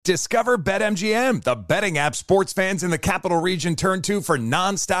Discover BetMGM, the betting app sports fans in the capital region turn to for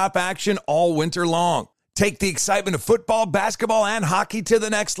nonstop action all winter long. Take the excitement of football, basketball, and hockey to the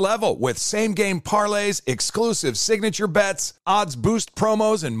next level with same-game parlays, exclusive signature bets, odds boost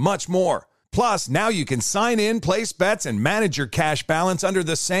promos, and much more. Plus, now you can sign in, place bets, and manage your cash balance under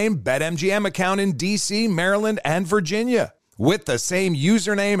the same BetMGM account in D.C., Maryland, and Virginia. With the same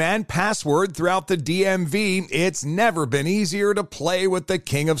username and password throughout the DMV, it's never been easier to play with the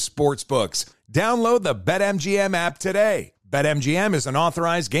king of sportsbooks. Download the BetMGM app today. BetMGM is an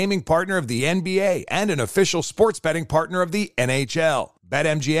authorized gaming partner of the NBA and an official sports betting partner of the NHL.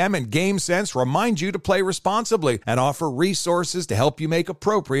 BetMGM and GameSense remind you to play responsibly and offer resources to help you make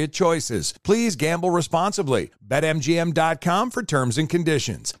appropriate choices. Please gamble responsibly. BetMGM.com for terms and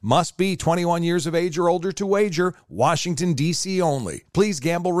conditions. Must be 21 years of age or older to wager. Washington, D.C. only. Please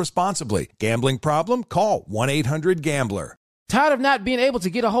gamble responsibly. Gambling problem? Call 1-800-GAMBLER. Tired of not being able to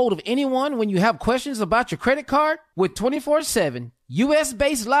get a hold of anyone when you have questions about your credit card? With 24/7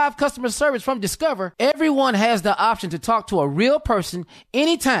 U.S.-based live customer service from Discover, everyone has the option to talk to a real person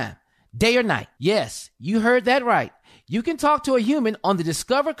anytime, day or night. Yes, you heard that right. You can talk to a human on the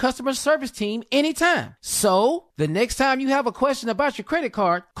Discover customer service team anytime. So, the next time you have a question about your credit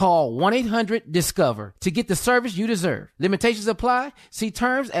card, call 1-800-DISCOVER to get the service you deserve. Limitations apply. See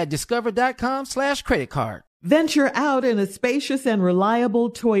terms at discover.com/creditcard. Venture out in a spacious and reliable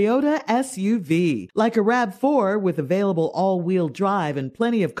Toyota SUV. Like a RAV4 with available all-wheel drive and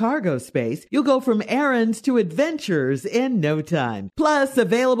plenty of cargo space, you'll go from errands to adventures in no time. Plus,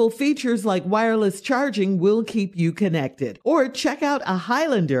 available features like wireless charging will keep you connected. Or check out a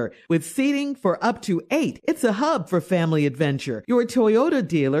Highlander with seating for up to 8. It's a hub for family adventure. Your Toyota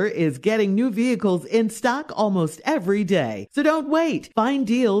dealer is getting new vehicles in stock almost every day. So don't wait. Find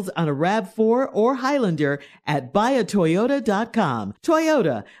deals on a RAV4 or Highlander at buyatoyota.com.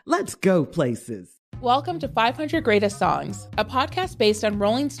 Toyota, let's go places. Welcome to 500 Greatest Songs, a podcast based on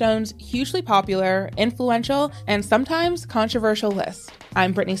Rolling Stone's hugely popular, influential, and sometimes controversial list.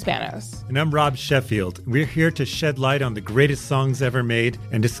 I'm Brittany Spanos. And I'm Rob Sheffield. We're here to shed light on the greatest songs ever made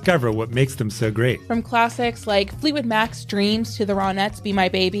and discover what makes them so great. From classics like Fleetwood Mac's Dreams to the Ronettes' Be My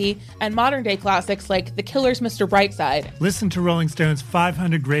Baby, and modern-day classics like The Killers' Mr. Brightside. Listen to Rolling Stone's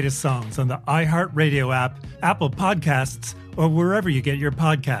 500 Greatest Songs on the iHeartRadio app, Apple Podcasts, or wherever you get your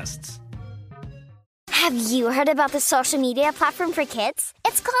podcasts. Have you heard about the social media platform for kids?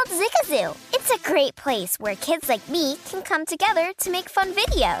 It's called Zigazoo. It's a great place where kids like me can come together to make fun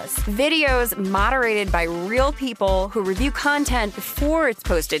videos. Videos moderated by real people who review content before it's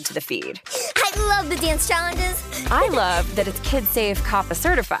posted to the feed. I love the dance challenges. I love that it's KidSafe COPPA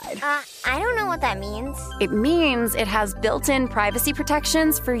certified. I don't know what that means. It means it has built-in privacy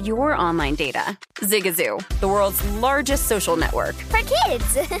protections for your online data. Zigazoo, the world's largest social network. For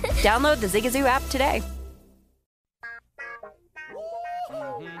kids. Download the Zigazoo app today.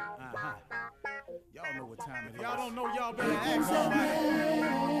 Y'all know what time it is. Y'all don't know, y'all better ask somebody.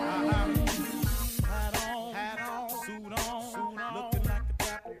 Hat on, suit on, looking like a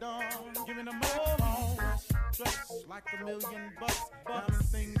dapper dog, giving them all dressed like $1 million, diamond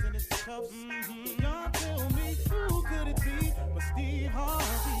things in his cuffs. Y'all tell me who could it be but Steve Harvey?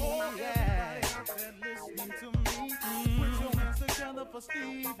 Oh yeah, everybody listening to me. Put your hands together for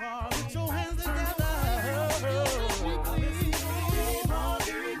Steve Harvey. Put your hands together. Steve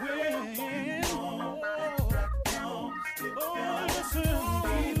Harvey. Oh, listen,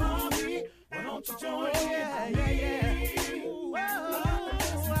 Steve Harvey. Why don't you join in?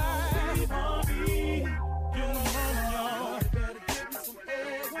 Steve Harvey. Get him on, y'all. Better give me some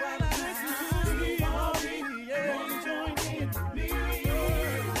eggs while I listen to Steve Harvey. Yeah, join in with me.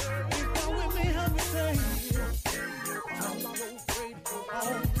 If you're with me, help me say, don't go afraid to go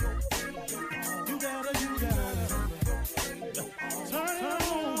on. You gotta turn it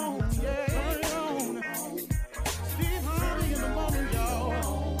on, yeah, turn it on. Steve Harvey in the morning, y'all.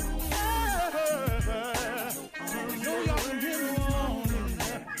 So y'all can hear me on.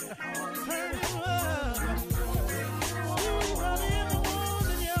 Turn it up. Steve Harvey in the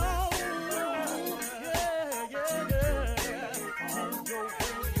morning, y'all. Yeah. Turn your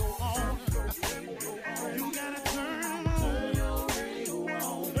radio on. You gotta turn your radio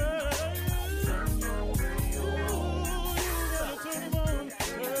on. Turn your radio on. Turn it on.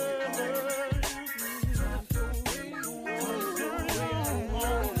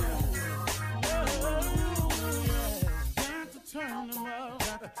 Turn them up,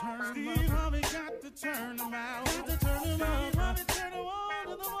 got to turn them up. Steve Harvey got to turn them out. Got to turn them up. Steve Harvey turn them on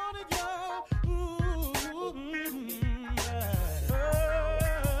in the morning, y'all. Yeah.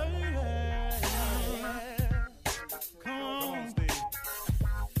 Come on, Steve.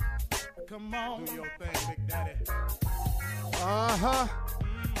 Come on, do your thing, Big Daddy.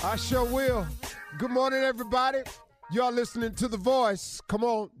 I sure will. Good morning, everybody. Y'all listening to The Voice. Come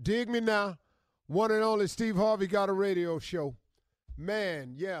on, dig me now. One and only Steve Harvey got a radio show.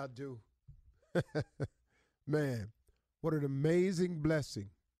 Man, yeah, I do. Man, what an amazing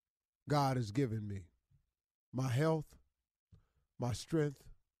blessing God has given me. My health, my strength,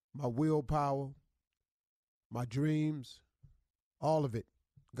 my willpower, my dreams, all of it.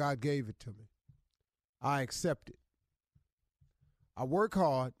 God gave it to me. I accept it. I work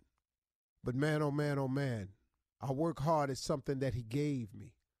hard, but man, oh man, oh man, I work hard at something that he gave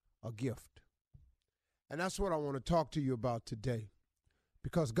me, a gift. And that's what I want to talk to you about today,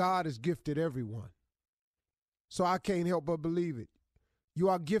 because God has gifted everyone. So I can't help but believe it. You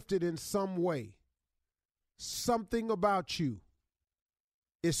are gifted in some way. Something about you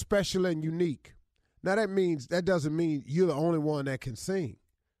is special and unique. Now that doesn't mean you're the only one that can sing,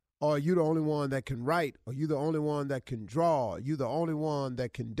 or you're the only one that can write, or you're the only one that can draw, or you're the only one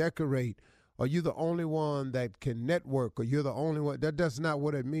that can decorate, or you're the only one that can network, or you're the only one. That's not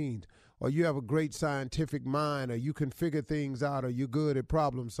what it means. Or you have a great scientific mind, or you can figure things out, or you're good at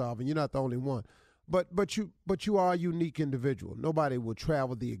problem solving. You're not the only one. But you are a unique individual. Nobody will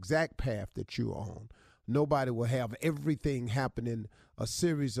travel the exact path that you're on. Nobody will have everything happen in a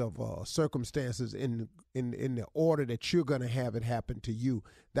series of circumstances in the order that you're going to have it happen to you.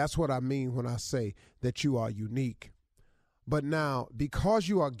 That's what I mean when I say that you are unique. But now, because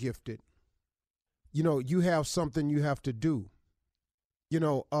you are gifted, you have something you have to do.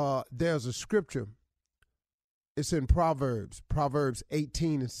 There's a scripture. It's in Proverbs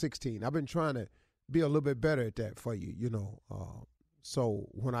 18 and 16. I've been trying to be a little bit better at that for you, So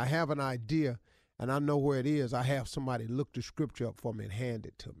when I have an idea and I know where it is, I have somebody look the scripture up for me and hand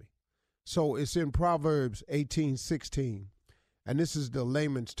it to me. So it's in Proverbs 18:16, and this is the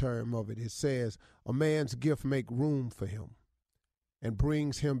layman's term of it. It says, a man's gift make room for him and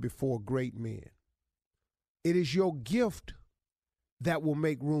brings him before great men. It is your gift that will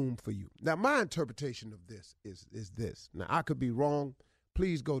make room for you. Now, my interpretation of this is this. Now, I could be wrong.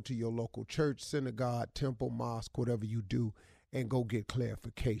 Please go to your local church, synagogue, temple, mosque, whatever you do, and go get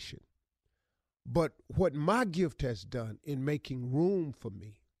clarification. But what my gift has done in making room for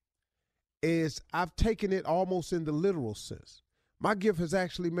me is I've taken it almost in the literal sense. My gift has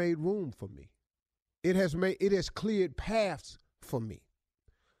actually made room for me. It has cleared paths for me.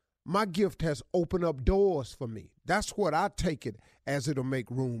 My gift has opened up doors for me. That's what I take it as, it'll make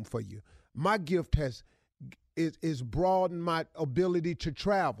room for you. My gift is broadened my ability to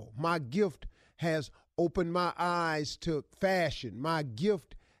travel. My gift has opened my eyes to fashion. My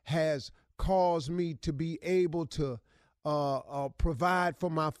gift has caused me to be able to provide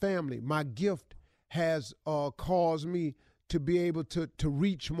for my family. My gift has caused me to be able to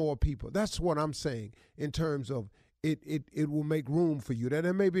reach more people. That's what I'm saying in terms of it will make room for you.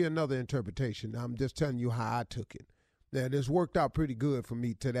 There may be another interpretation. I'm just telling you how I took it. Now, this worked out pretty good for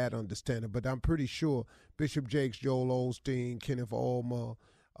me to that understanding, but I'm pretty sure Bishop Jakes, Joel Osteen, Kenneth Ulmer,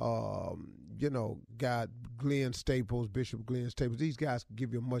 got Glenn Staples, Bishop Glenn Staples. These guys can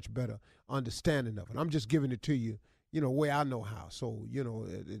give you a much better understanding of it. I'm just giving it to you, way I know how. So,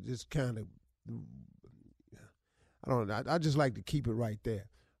 it's kind of, I don't know. I just like to keep it right there.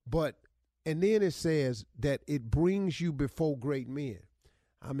 And then it says that it brings you before great men.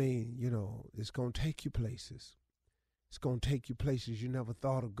 I mean, it's going to take you places. It's going to take you places you never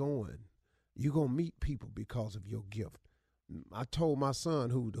thought of going. You're going to meet people because of your gift. I told my son,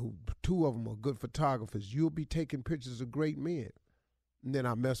 who two of them are good photographers, you'll be taking pictures of great men. And then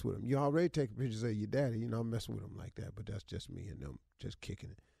I mess with him. You already taking pictures of your daddy. I mess with him like that, but that's just me and them just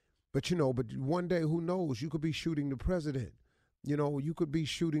kicking it. But, but one day, who knows? You could be shooting the president. You could be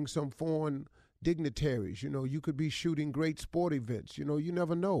shooting some foreign dignitaries. You could be shooting great sport events. You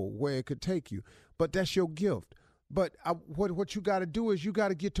never know where it could take you. But that's your gift. But what you got to do is you got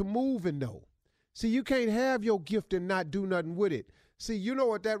to get to moving, though. See, you can't have your gift and not do nothing with it. See, you know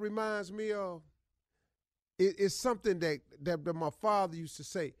what that reminds me of? It's something that my father used to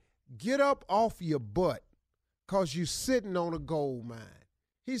say, get up off your butt because you're sitting on a gold mine.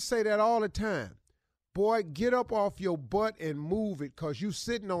 He'd say that all the time. Boy, get up off your butt and move it because you're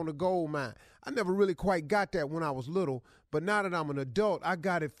sitting on a gold mine. I never really quite got that when I was little, but now that I'm an adult, I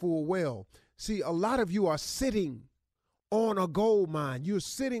got it full well. See, a lot of you are sitting on a gold mine. You're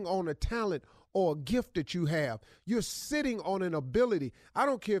sitting on a talent or a gift that you have. You're sitting on an ability. I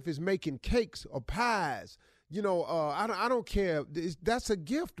don't care if it's making cakes or pies. I don't care. That's a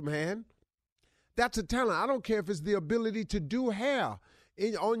gift, man. That's a talent. I don't care if it's the ability to do hair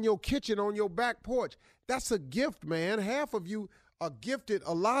on your kitchen, on your back porch. That's a gift, man. Half of you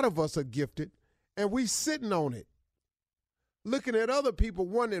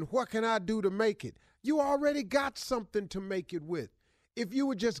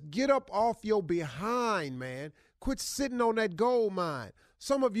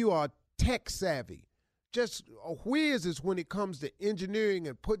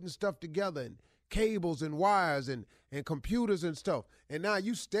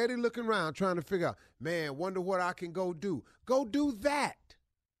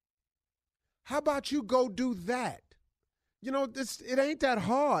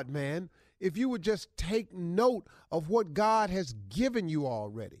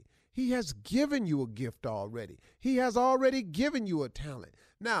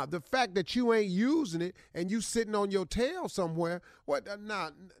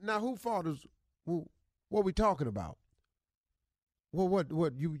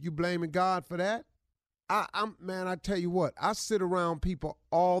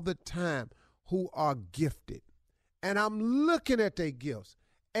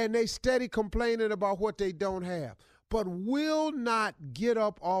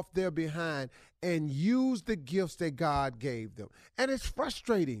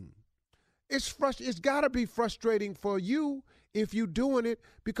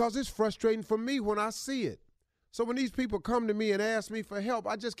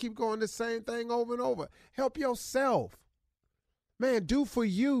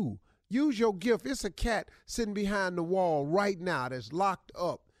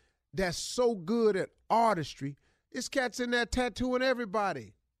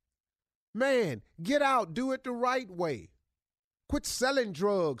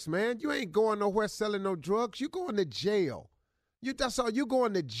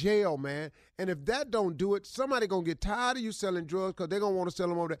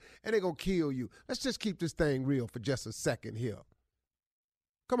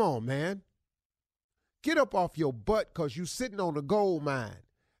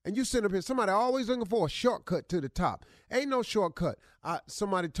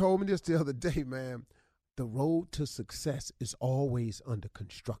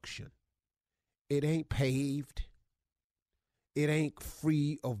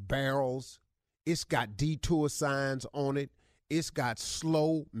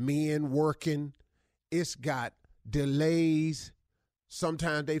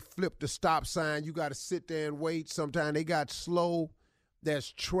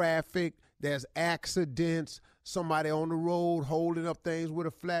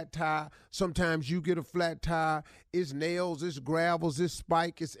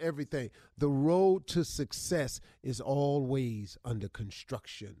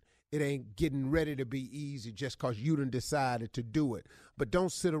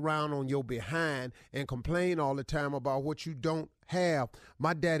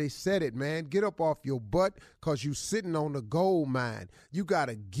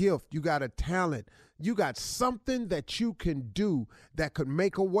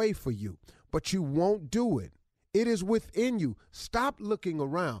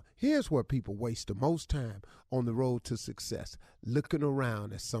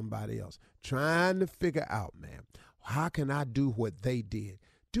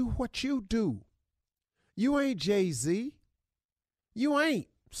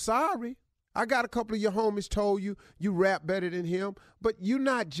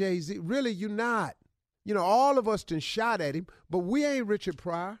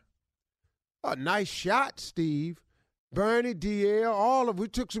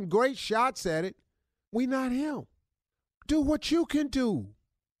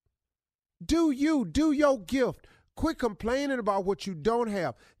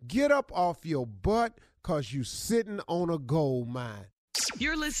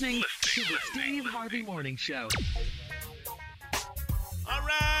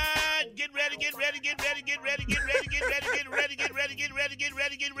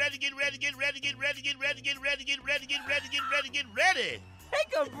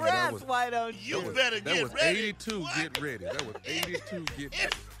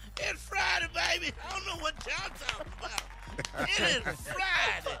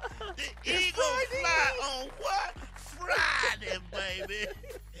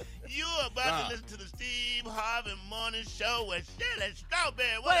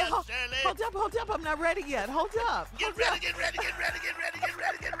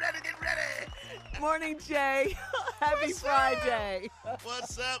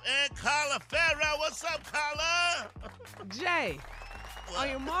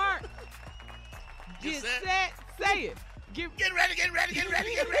Get ready, get ready, get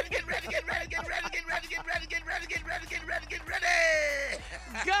ready, get ready, get ready, get ready, get ready, get ready, get ready, get ready, get ready, get ready, get ready.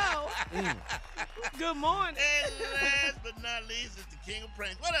 Go. Good morning. And last but not least, it's the king of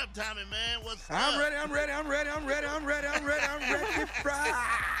pranks. What up, Tommy, man? What's up? I'm ready.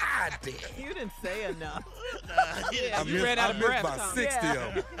 Friday. You didn't say enough. I missed about 60 of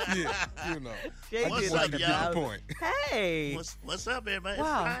them. Yeah, you know. Jay I just did wanted to like get the point. Hey. What's up, everybody?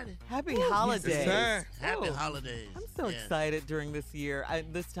 Wow. It's Friday. Happy holidays. It's time. Happy holidays. I'm so excited during this year,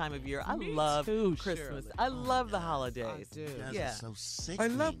 this time of year. I Me love too, Christmas. Shirley. I love the holidays. I do. You guys Yeah. are so sick. I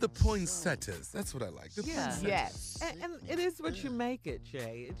love the poinsettias. That's what I like. The Yeah. poinsettias. Yes. And it is what you make it,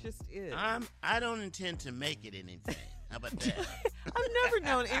 Jay. It just is. I don't intend to make it anything. How about that? I've never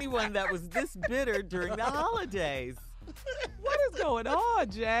known anyone that was this bitter during the holidays. What is going on,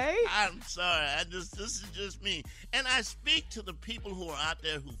 Jay? I'm sorry. This is just me. And I speak to the people who are out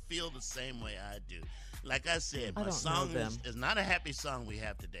there who feel the same way I do. Like I said, I my don't song know them. is not a happy song we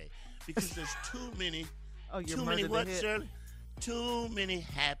have today because there's too many. Oh, you're too many murder the what, hit. Shirley? Too many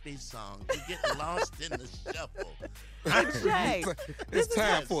happy songs. You get lost in the shuffle. Jay, It's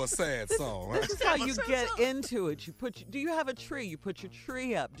time for a sad song. Right? this is how you get into it. Do you have a tree? You put your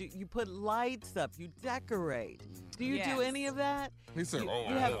tree up. You put lights up. You decorate. Do you do any of that? He said, You "Oh,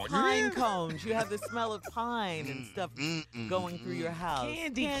 have you pine in?" cones. You have the smell of pine and stuff going through your house.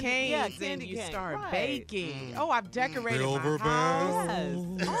 Candy canes, yeah, and candy you cane. start Right. baking. Oh, I've decorated Silver my house.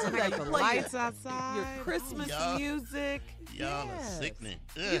 Yes. I Yeah, got you the play lights your outside. Christmas Y'all- music. Y'all Yes. are sickening.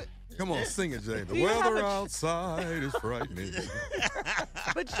 Ugh. Come on, sing it, Jay. The Do you have weather a- outside is frightening.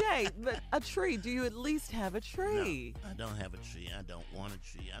 But Jay, a tree. Do you at least have a tree? I don't have a tree. I don't want a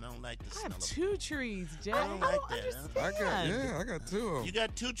tree. I don't like the I smell have of 2 trees, Jay. I don't like that. I got 2 of them. You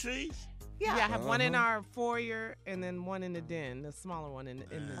got 2 trees? Yeah, I have one in our foyer and then one in the den, the smaller one in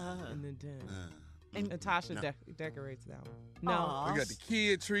the den. And Natasha decorates that one. No. We got the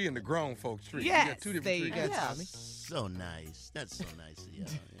kid tree and the grown folks tree. Yes, We got 2 different there you trees. go, Tommy. So nice. That's so nice of y'all.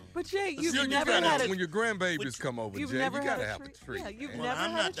 But Jay, See, you've you never gotta- had a when your grandbabies come over, You've Jay, never you had gotta a have tree? a tree. Yeah, you've Well, never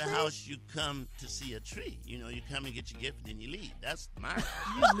I'm had not a the tree? house you come to see a tree. You know, you come and get your gift and then you leave. That's my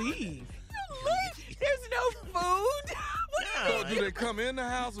house. You leave. There's no food. Oh, do they come in the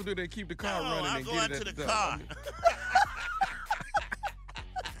house or do they keep the car running I'll and go get out it to at the the car.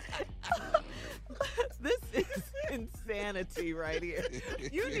 This is insanity right here.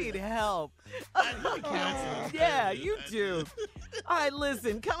 You need help. Yeah, you do. All right,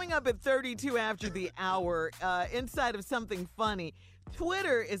 listen, coming up at 32 after the hour, inside of something funny,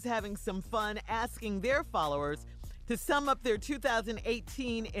 Twitter is having some fun asking their followers to sum up their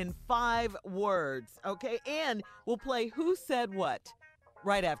 2018 in 5 words, okay? And we'll play Who Said What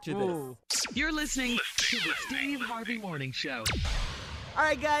right after this. You're listening to the Steve Harvey Morning Show. All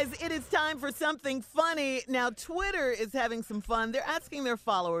right, guys, it is time for something funny. Now, Twitter is having some fun. They're asking their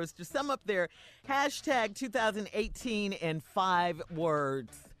followers to sum up their hashtag 2018 in 5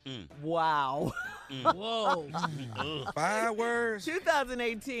 words. Wow. Whoa. 5 words?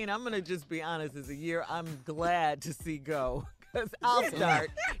 2018, I'm going to just be honest, is a year I'm glad to see go. Because I'll start.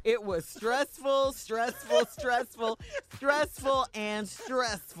 It was stressful, and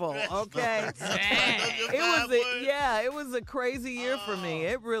stressful. Okay. It was a crazy year for me.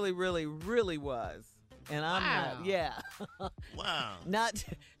 It really, really, really was. And I'm not, Wow. not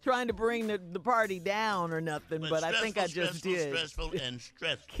trying to bring the party down or nothing, but I think I just did. Stressful and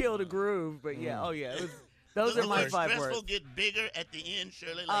stressful. Kill the groove, but yeah, it was. Those are my 5 stressful words. get bigger at the end,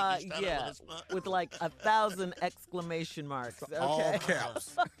 Shirley? Like you start Yeah, with a smile? with like 1,000 exclamation marks. Okay. All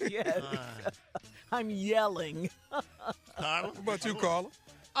caps. Yes. I'm yelling. Carla? What about you, Carla?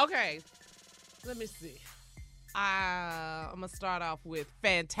 Okay, let me see. I'm going to start off with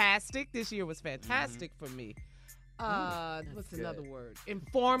fantastic. This year was fantastic for me. What's good. another word?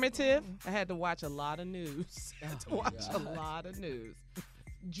 Informative. I had to watch a lot of news. A lot of news.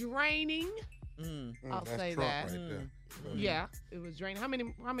 Draining. I'll That's say Trump that. right there. Yeah, it was draining. How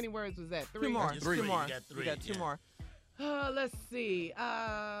many words was that? 3? 2 more. Just 3. 2 more. You got 3, We got 2 yeah. more. Let's see.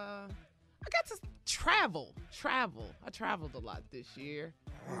 I got to travel. I traveled a lot this year.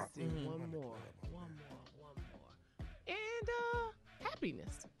 Let's see. One more. And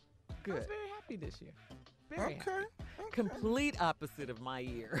happiness. I Good. was very happy this year. Very happy. Okay. Complete opposite of my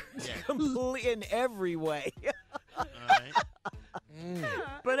year. Yeah. Complete in every way. All right.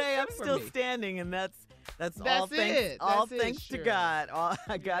 But hey, I'm For still me. standing, and that's all That's thanks it. all That's it, thanks to Shirley. God.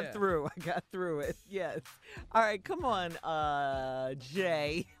 I got Yeah. through. I got through it. Yes. All right, come on,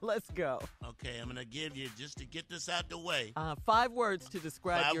 Jay. Let's go. Okay, I'm going to give you, just to get this out the way, 5 words to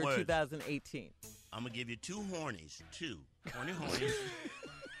describe 5 your words. 2018. I'm going to give you 2 hornies. 2 horny hornies.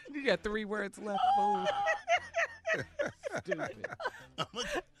 You got 3 words left, fool. Stupid. I'm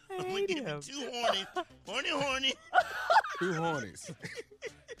gonna give you 2 horny. 2 hornies.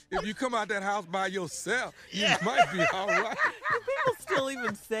 If you come out that house by yourself, you might be all right. Do people still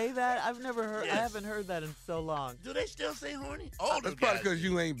even say that? I've never heard. Yes. I haven't heard that in so long. Do they still say horny? That's probably because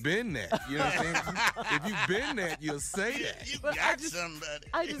you ain't been there. You know what I'm saying? If you've been there, you'll say that. You But got somebody.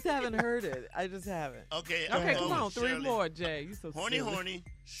 I just haven't heard it. I just haven't. Okay, come on, 3 Shirley. more, Jay. You so silly. Horny,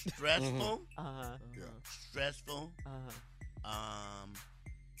 stressful, stressful,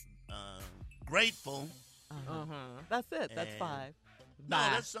 grateful. That's it. That's And- 5. No,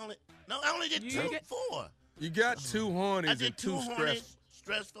 that's only. No, I only did 4. You got 2 I hornies did and 2 2 horny,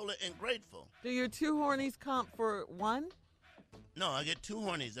 stressful, and grateful. Do your 2 hornies comp for 1? No, I get 2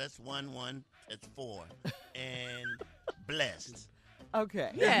 hornies. That's 1. That's 4, and blessed. Okay.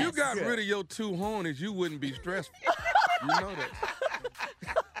 If you got rid of your 2 hornies, you wouldn't be stressful. You know that.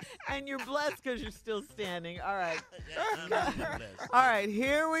 And you're blessed because you're still standing. All right. I'm blessed. All right,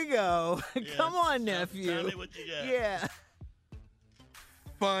 here we go. Yeah. Come on, nephew. Tell me what you got. Yeah.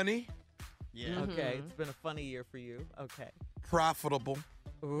 Funny, Yeah. Okay, it's been a funny year for you. Okay. profitable.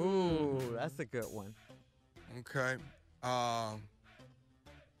 Ooh, that's a good one. Okay.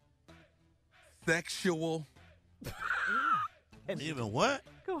 Sexual. And Even what?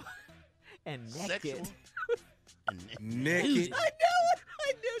 Go on. And naked. Sexual. And Naked. I knew it.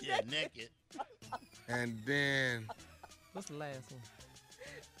 I knew Yeah, that. naked. And then What's the last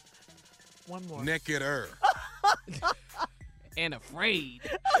one? One more. nakeder. And afraid.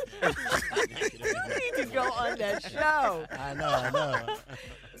 You need to go on that show. I know.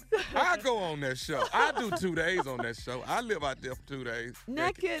 I go on that show. I do 2 days on that show. I live out there for 2 days.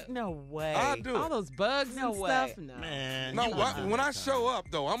 Naked? No way. I do. All those bugs No and way. stuff? No. Man. No, you wouldn't do when I that, show up,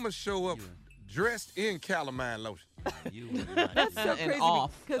 though, I'm going to show up dressed in calamine lotion. You would not That's do so that. And crazy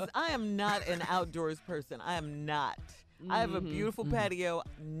off. because I am not an outdoors person. I am not. I have a beautiful patio.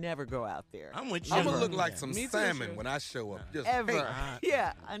 Never go out there. I'm with you. I'm going to Ever. look like some Me too, salmon sure. when I show up. Just Ever. pink.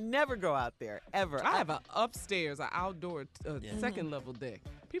 Yeah, I never go out there. Ever. I have an upstairs, an outdoor second level deck.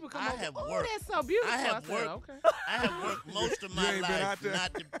 People come I over. have Oh, worked. that's so beautiful. I have said, worked. Okay. I have worked most of You my ain't been out life there?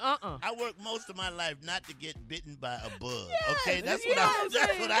 not to. I worked most of my life not to get bitten by a bug. Okay, that's You what know I. I'm That's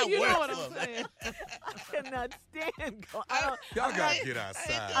saying? what I You know work what for. I'm saying? I cannot stand going. I don't, Y'all got to get I ain't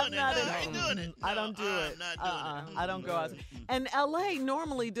outside. I'm not I ain't doing it. I don't do No, it. I'm not doing it. I don't go out. And LA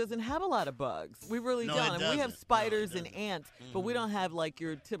normally doesn't have a lot of bugs. We really No, don't. it And we have doesn't. spiders No, it and doesn't. ants, but we don't have like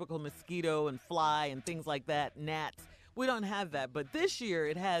your typical mosquito and fly and things like that, gnats. We don't have that. But this year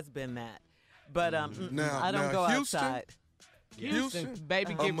it has been that. But Now- I don't now go Houston? outside. Houston,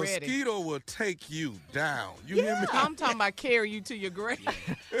 baby, a get ready. mosquito will take you down. You hear me? I'm talking about carry you to your grave.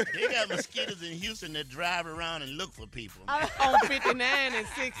 They got mosquitoes in Houston that drive around and look for people. On 59 and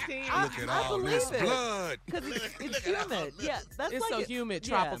 16. Look at all believe this it. blood. Because it's Look at all humid. this. Yeah, that's It's like so it- humid, yeah.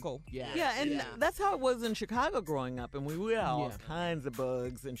 tropical. Yeah. Yeah, and that's how it was in Chicago growing up, and we had all Yeah. kinds of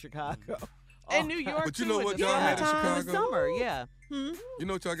bugs in Chicago. And New York, But you too, know at what the y'all had in summertime. In the Chicago? summer, yeah. You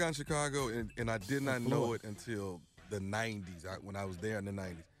know what y'all got in Chicago? And I did not know it until the 90s, when I was there in the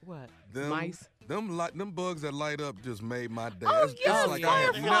 90s. What? Mice? Them bugs that light up just made my day. Oh, It's yes, like I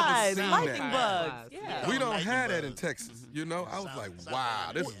had fireflies, never seen lightning that. bugs. Yeah. We don't Lightning have that in bugs. Texas. You know, I was like, South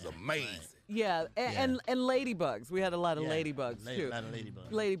wow, this is Carolina. amazing. Yeah, and ladybugs. We had a lot of Yeah. ladybugs, too. A lot of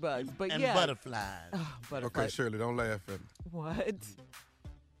ladybugs. Ladybugs, but And yeah. butterflies. Oh, Okay, butterflies. Shirley, don't laugh at me. What?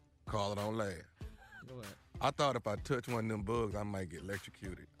 Carla, don't laugh. What? I thought if I touched one of them bugs, I might get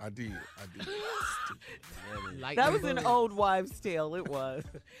electrocuted. I did. Lightning That was an bug. old wives' tale. It was.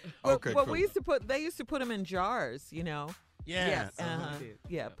 Okay, but cool. they used to put them in jars, you know. Yeah. Yes.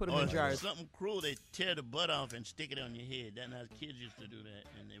 Yeah, put them Or in if jars. something cruel, they tear the butt off and stick it on your head. That's how kids used to do that,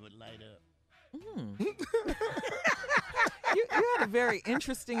 and they would light up. You had a very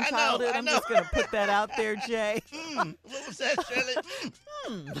interesting I know, childhood. I I'm know. just going to put that out there, Jay. What was that, Shirley?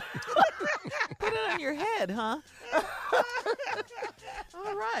 Put it on your head, huh?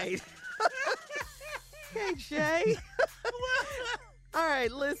 All right. Okay, Jay. All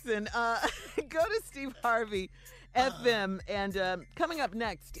right, listen. Go to Steve Harvey FM, and coming up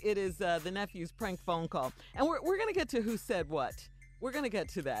next, it is the nephew's prank phone call, and we're going to get to who said what. We're going to get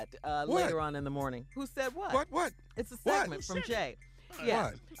to that later on in the morning. Who said what? What? It's a segment from Jay. Yeah.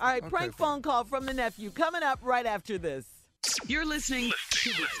 What? All right, Okay, prank phone call from the nephew coming up right after this. You're listening to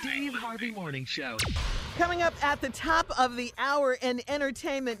the Steve Harvey Morning Show. Coming up at the top of the hour in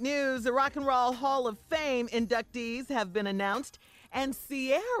entertainment news, the Rock and Roll Hall of Fame inductees have been announced. And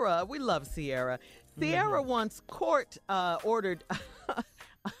Sierra, we love Sierra. Sierra wants court ordered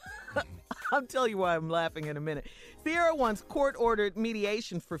a I'll tell you why I'm laughing in a minute. Sierra wants court-ordered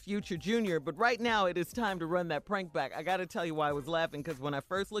mediation for future Junior, but right now it is time to run that prank back. I got to tell you why I was laughing, because when I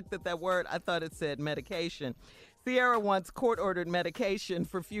first looked at that word, I thought it said medication. Sierra wants court-ordered medication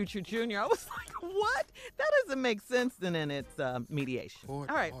for future Junior. I was like, what? That doesn't make sense. And then it's mediation. All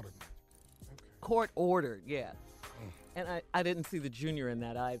right. Okay. Court-ordered, yeah. And I didn't see the Junior in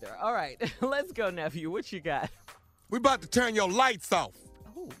that either. All right, let's go, nephew. What you got? We about to turn your lights off.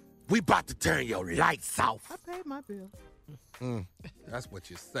 Oh. We about to turn your lights off. I paid my bill. That's what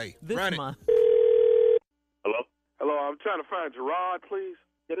you say. This Run month. Hello? Hello, I'm trying to find Gerard, please.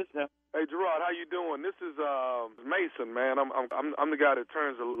 Yeah, this is him. Hey, Gerard, how you doing? This is Mason, man. I'm the guy that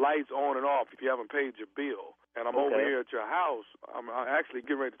turns the lights on and off if you haven't paid your bill. And I'm over here at your house. I'm actually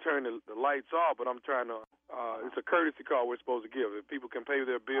getting ready to turn the lights off, but I'm trying to. It's a courtesy call we're supposed to give. If people can pay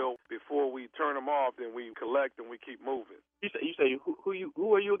their bill before we turn them off, then we collect and we keep moving. You say who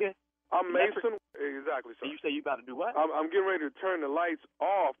are you again? I'm Mason. Exactly, sir. You say you about to do what? I'm getting ready to turn the lights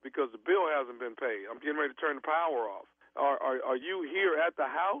off because the bill hasn't been paid. I'm getting ready to turn the power off. Are you here at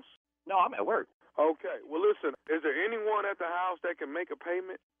the house? No, I'm at work. Okay. Well, listen, is there anyone at the house that can make a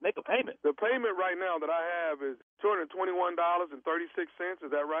payment? Make a payment? The payment right now that I have is $221.36. Is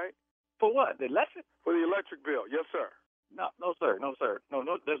that right? For what? The electric? For the electric bill. Yes, sir. No, sir. No,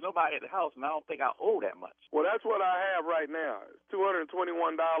 there's nobody at the house, and I don't think I owe that much. Well, that's what I have right now. It's $221.36.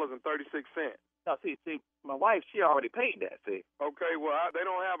 No, see, my wife, she already paid that, see. Okay, well, they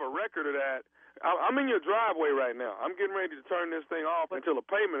don't have a record of that. I'm in your driveway right now. I'm getting ready to turn this thing off until a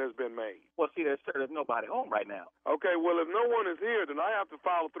payment has been made. Well, see, there's nobody home right now. Okay, well, if no one is here, then I have to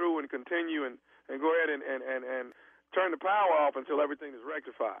follow through and continue and go ahead and turn the power off until everything is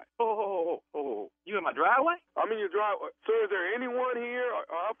rectified. Oh. You in my driveway? I'm in your driveway. Sir, is there anyone here?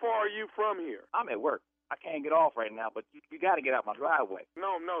 How far are you from here? I'm at work. I can't get off right now, but you got to get out my driveway.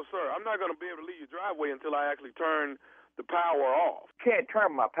 No, sir. I'm not going to be able to leave your driveway until I actually turn the power off. Can't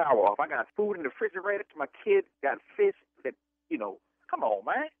turn my power off. I got food in the refrigerator. My kids got fish that, come on,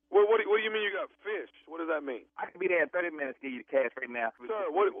 man. Well, what do you mean you got fish? What does that mean? I can be there in 30 minutes to give you the cash right now.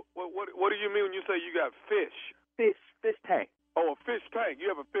 Sir, what do you mean when you say you got fish? Fish tank. Oh, a fish tank. You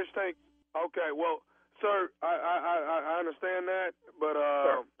have a fish tank? Okay, well, sir, I understand that, but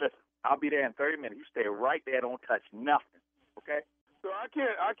Sir, listen, I'll be there in 30 minutes. You stay right there. Don't touch nothing, okay? So I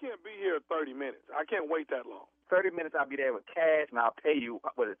can't be here in 30 minutes. I can't wait that long. 30 minutes, I'll be there with cash, and I'll pay you,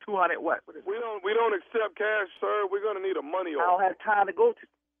 what is it, 200 what? We don't accept cash, sir. We're going to need a money order. I don't have time to go to.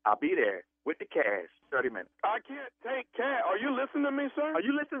 I'll be there with the cash, 30 minutes. I can't take cash. Are you listening to me, sir? Are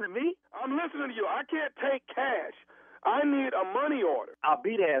you listening to me? I'm listening to you. I can't take cash. I need a money order. I'll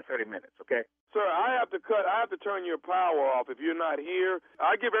be there in 30 minutes, okay? Sir, I have to turn your power off if you're not here.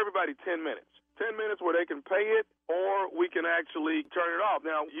 I give everybody 10 minutes. 10 minutes where they can pay it, or we can actually turn it off.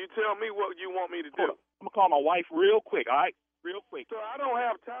 Now, you tell me what you want me to do. I'm going to call my wife real quick, all right? Real quick. Sir, I don't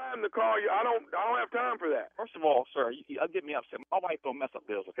have time to call you. I don't have time for that. First of all, sir, I'll get me upset. My wife don't mess up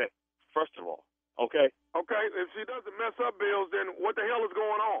bills, okay? First of all, okay? Okay, if she doesn't mess up bills, then what the hell is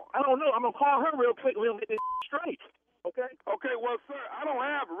going on? I don't know. I'm going to call her real quick and we'll get this straight. Okay? Okay, well, sir, I don't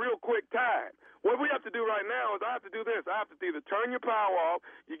have real quick time. What we have to do right now is I have to do this. I have to either turn your power off,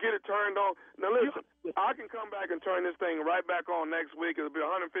 you get it turned on. Now, listen, I can come back and turn this thing right back on next week. It'll be a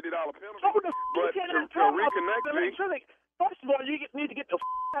 $150 penalty. But to reconnect me... First of all, you need to get the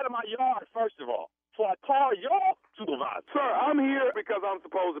out of my yard, first of all. So I call your supervisor. Sir, I'm here because I'm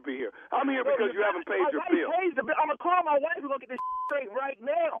supposed to be here. I'm here because you haven't paid your bill. I'm going to call my wife. We're going to get this straight right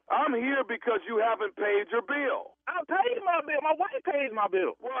now. I'm here because you haven't paid your bill. I paid my bill. My wife pays my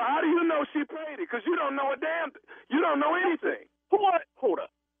bill. Well, how do you know she paid it? Because you don't know a damn thing. You don't know anything. Hold up.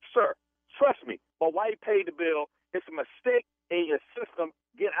 Sir, trust me. My wife paid the bill. It's a mistake in your system.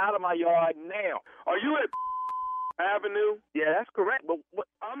 Get out of my yard now. Are you at Avenue? Yeah, that's correct. But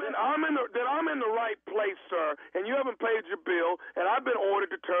I'm in the right place, sir, and you haven't paid your bill, and I've been ordered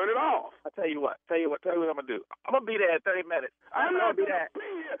to turn it off. I tell you what I'm gonna do. I'm gonna be there in 30 minutes. I'm not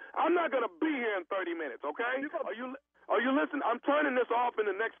gonna be here in 30 minutes. Okay? Are you listening? I'm turning this off in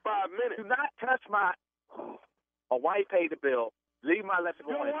the next 5 minutes. Do not touch my wife paid the bill. Leave my electric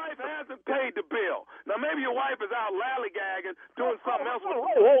on. Your wife hasn't paid the bill. Now, maybe your wife is out lollygagging, doing something else.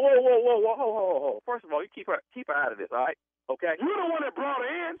 Whoa. First of all, you keep her out of this, all right? Okay? You're the one that brought her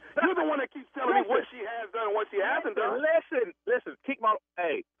in. You're the one that keeps telling me what she has done and what she hasn't done. Listen.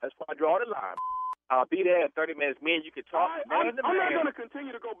 Hey, that's why I draw the line. I'll be there in 30 minutes. Me and you can talk. I'm not going to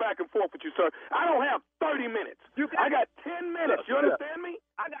continue to go back and forth with you, sir. I don't have 30 minutes. I got 10 minutes. You understand me?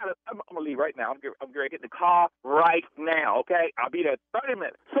 I'm gonna leave right now. I'm gonna get in the car right now. Okay, I'll be there in 30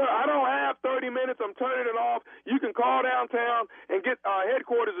 minutes. Sir, I don't have 30 minutes. I'm turning it off. You can call downtown and get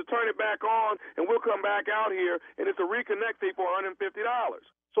headquarters to turn it back on, and we'll come back out here, and it's a reconnect fee for $150.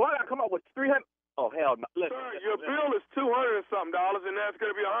 So I gotta come up with 300. Oh hell no! Listen, sir, your bill is $200 and something, and that's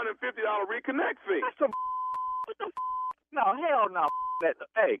gonna be a $150 reconnect fee. That's some. What the? No, hell no.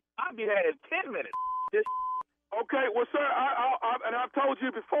 Hey, I'll be there in 10 minutes. Okay, well, sir, and I've told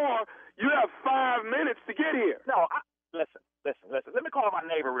you before, you have 5 minutes to get here. No, listen. Let me call my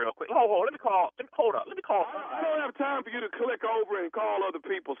neighbor real quick. Hold up. Let me call. I don't have time for you to click over and call other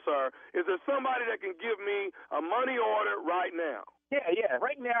people, sir. Is there somebody that can give me a money order right now? Yeah.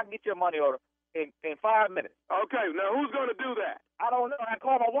 Right now, I can get you a money order in 5 minutes. Okay, now who's going to do that? I don't know. I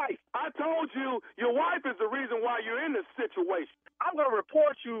call my wife. I told you your wife is the reason why you're in this situation. I'm going to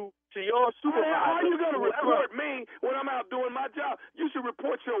report you to your supervisor. How are you going to report me when I'm out doing my job? You should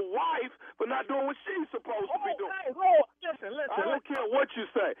report your wife for not doing what she's supposed to be doing. Hey, listen. I don't care what you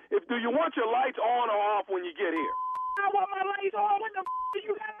say. Do you want your lights on or off when you get here? I want my lights on. What the do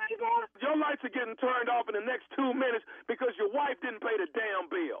you got lights on? Your lights are getting turned off in the next 2 minutes because your wife didn't pay the damn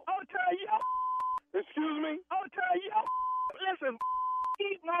bill. I'll tell you. Excuse me? I'll tell you. Listen,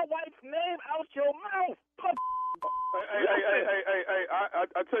 keep my wife's name out your mouth. Hey,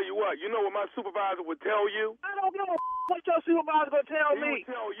 I tell you what, you know what my supervisor would tell you? I don't give a what your supervisor going to tell He me.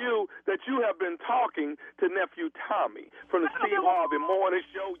 would tell you that you have been talking to nephew Tommy from the Steve Harvey Morning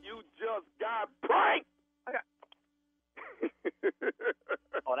Show. You just got pranked.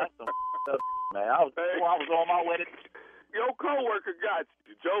 Oh, that's some man. I was on my way to. Your coworker got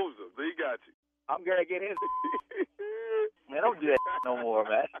you, Joseph. He got you. I'm gonna get his. Man, don't do that no more,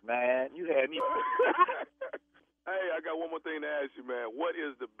 man. Man, you had me. Hey, I got one more thing to ask you, man. What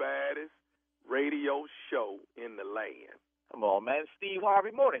is the baddest radio show in the land? Come on, man. Steve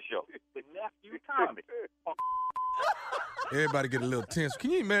Harvey Morning Show with nephew Tommy. Everybody get a little tense.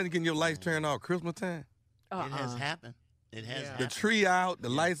 Can you imagine getting your lights turned off Christmas time? It has happened. It has happened. The tree out, the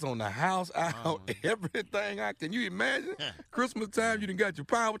lights on the house out, everything out. Can you imagine? Christmas time, you done got your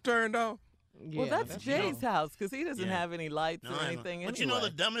power turned off? Well, that's Jay's house because he doesn't have any lights or anything anyway. But you know the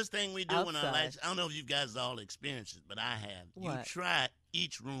dumbest thing we do when our Outside. lights, I don't know if you guys all experienced it, but I have. What? You try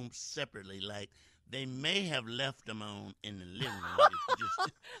each room separately. Like, they may have left them on in the living room.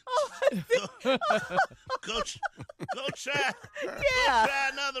 Go try. Yeah. Go try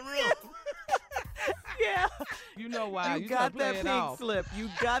another room. Yeah. You know why. You got that pink slip. You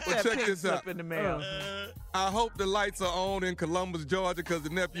got that check pink this slip out. in the mail. I hope the lights are on in Columbus, Georgia, because the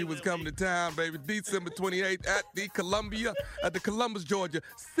nephew was coming to town, baby. December 28th at the Columbus, Georgia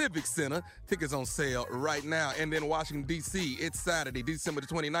Civic Center. Tickets on sale right now. And then Washington, D.C., it's Saturday, December the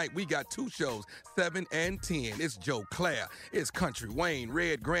 29th. We got 2 shows, 7 and 10. It's Joe Claire. It's Country Wayne,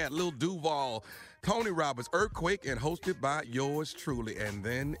 Red Grant, Lil Duval, Tony Roberts, Earthquake, and hosted by yours truly. And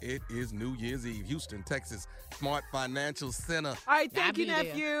then it is New Year's Eve, Houston, Texas, Smart Financial Center. All right, thank you,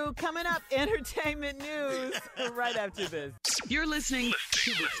 nephew. Coming up, entertainment news right after this. You're listening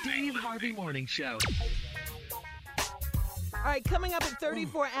to the Steve Harvey Morning Show. All right, coming up at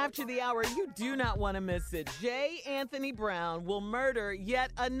 34 after the hour, you do not want to miss it. J. Anthony Brown will murder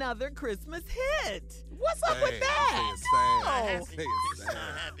yet another Christmas hit. What's up with that? It's not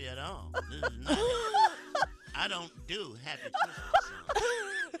happy at all. This is not happy. I don't do happy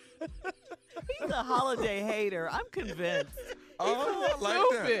Christmas. He's a holiday hater. I'm convinced. Oh, I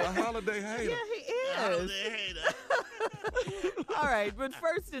like that. A holiday hater. Yeah, he is. Holiday hater. All right, but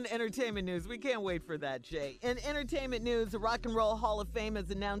first in entertainment news, we can't wait for that, Jay. In entertainment news, the Rock and Roll Hall of Fame has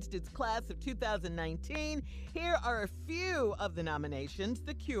announced its class of 2019. Here are a few of the nominations: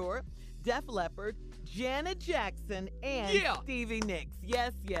 The Cure, Def Leppard, Janet Jackson, and Stevie Nicks.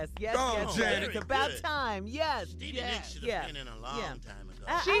 Yes. Janet. It's about time. Yes. Stevie Nicks should have been in a long time ago.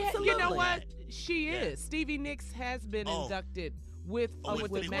 Absolutely. You know what? She is. Stevie Nicks has been inducted with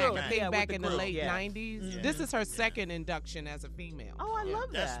Mac, I think back in the late 90s. Yeah. This is her second induction as a female. Oh, I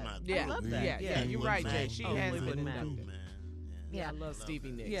love That's that. my I love that. Yeah, you're right, Jay. She has with been Mac. inducted. Yeah, I love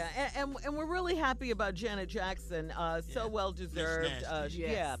Stevie Nicks. Yeah, and we're really happy about Janet Jackson. So well deserved.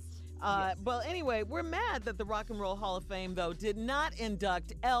 Yes. Well, anyway, we're mad that the Rock and Roll Hall of Fame, though, did not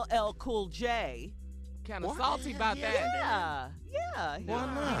induct LL Cool J. Kind of salty about that. Yeah. He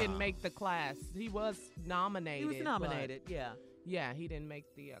didn't make the class. He was nominated. He was nominated, yeah. Yeah, he didn't make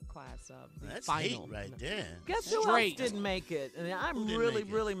the class of the That's final. hate right there. Guess who else didn't make it? And I'm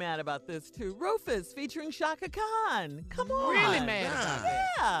really mad about this, too. Rufus featuring Shaka Khan. Come on. Really mad about that.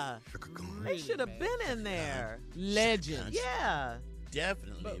 Yeah. They should have been in there. Legend. Yeah.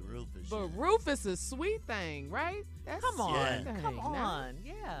 definitely Rufus. But Rufus is a sweet thing, right? That's Come on. sweet thing, Come now. on.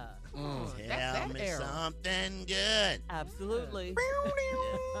 Yeah. Come on. That's Tell that me era. something good. Absolutely.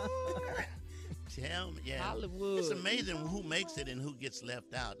 Tell me, yeah. Hollywood. It's amazing who makes it and who gets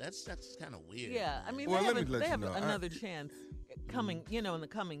left out. That's kind of weird. Yeah, I mean, Well, let they me let you have know. another chance coming, in the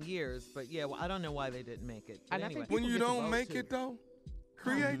coming years. But yeah, well, I don't know why they didn't make it. But And I anyway. think When you get to don't vote, make too. it, though,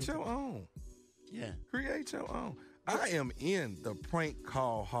 create your own. Yeah. Create your own. I am in the Prank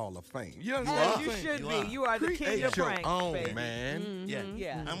Call Hall of Fame. You understand As what I'm you saying? should You be. You are the king Create of your pranks, own, baby. man. Yeah.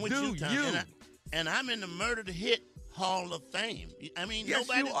 Yeah. I'm with Do you, Tom. you. And I'm in the Murder to Hit Hall of Fame. I mean, Yes,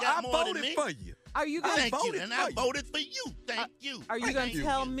 nobody's you got are. I more than voted me. for you. Are you going Thank you, voted and for I you. voted for you. Thank you. Are you Thank going to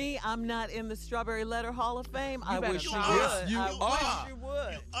tell me I'm not in the Strawberry Letter Hall of Fame? I better wish you try. would. Yes, you I are. wish you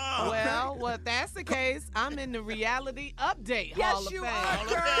would. Well, if that's the case, I'm in the Reality Update Yes, Hall of you Fame. are,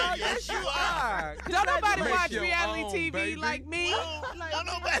 girl. Fame. Yes, you are. Don't nobody Make watch your reality own, TV baby. like me. Don't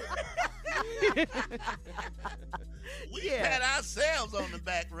nobody. We Yeah. pat ourselves on the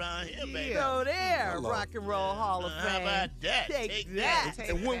back around here, baby. Go there, Hello. Rock and Roll Hall of How Fame. about that? Take that. that.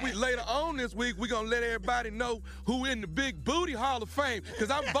 And when we later on this week, we're going to let everybody know who in the Big Booty Hall of Fame, because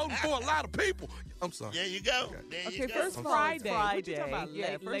I'm voting for a lot of people. I'm sorry. There you go. There Okay, you go. first of all, Friday. it's What you talking about Yeah,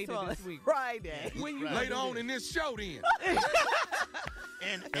 late- first later of all, this it's week? Friday. When you Later on in this show, then.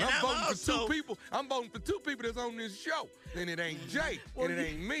 And And I'm voting also, for two people. I'm voting for two people that's on this show. And it ain't Jay, Well, and it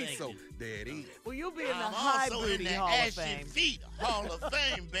ain't me. thank So you. there it is. Well, you'll be in the I'm High also in Booty the Hall of Ashy Fame. Feet Hall of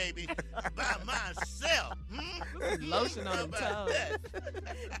Fame, baby, by myself. Lotion on How them about toes.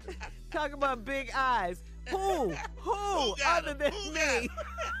 that? Talk about big eyes. Who? Who got other 'em? than Who got me?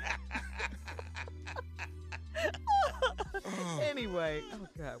 Anyway, oh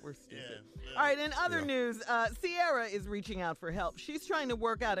God, we're stupid. All right, in other news, Sierra is reaching out for help. She's trying to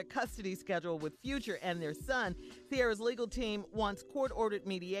work out a custody schedule with Future and their son. Sierra's legal team wants court-ordered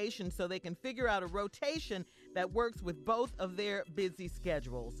mediation so they can figure out a rotation that works with both of their busy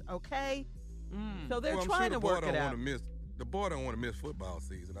schedules, okay? So they're Well, I'm trying sure to work it out. The boy don't want to miss football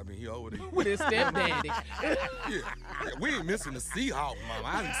season. I mean, he over there. With his stepdaddy. Yeah, we ain't missing the Seahawks, Mama.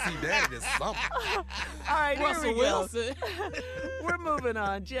 I didn't see that this summer. All right, Russell here we Wilson. go. We're moving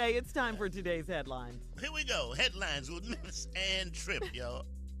on. Jay, it's time for today's headlines. Here we go. Headlines with Miss Ann Tripp, y'all.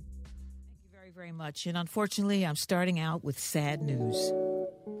 Thank you very, very much. And unfortunately, I'm starting out with sad news.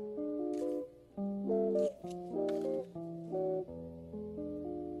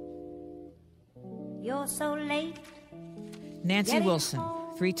 You're so late. Nancy Wilson,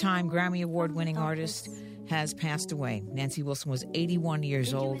 3-time Grammy Award-winning artist, has passed away. Nancy Wilson was 81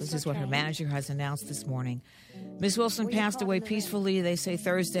 years old. This is what her manager has announced this morning. Ms. Wilson passed away peacefully, they say,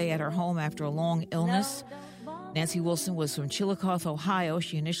 Thursday at her home after a long illness. Nancy Wilson was from Chillicothe, Ohio.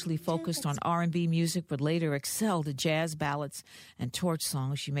 She initially focused on R&B music, but later excelled at jazz, ballads, and torch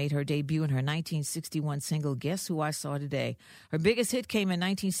songs. She made her debut in her 1961 single, Guess Who I Saw Today. Her biggest hit came in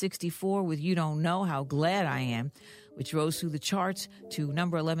 1964 with You Don't Know How Glad I Am, which rose through the charts to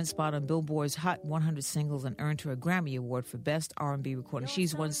number 11 spot on Billboard's Hot 100 singles and earned her a Grammy Award for Best R&B Recording.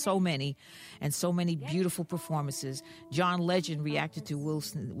 She's won so many and so many beautiful performances. John Legend reacted to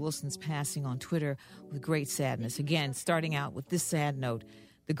Wilson's passing on Twitter with great sadness. Again, starting out with this sad note,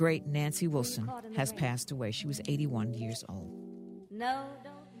 the great Nancy Wilson has passed away. She was 81 years old. No.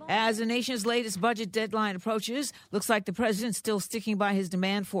 As the nation's latest budget deadline approaches, looks like the president's still sticking by his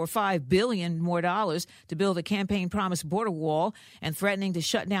demand for $5 billion more to build a campaign-promised border wall and threatening to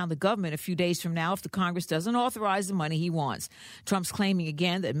shut down the government a few days from now if the Congress doesn't authorize the money he wants. Trump's claiming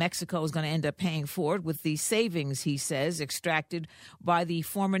again that Mexico is going to end up paying for it with the savings, he says, extracted by the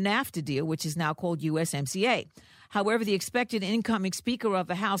former NAFTA deal, which is now called USMCA. However, the expected incoming Speaker of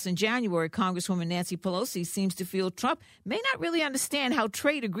the House in January, Congresswoman Nancy Pelosi, seems to feel Trump may not really understand how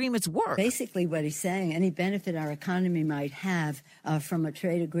trade agreements work. Basically, what he's saying, any benefit our economy might have from a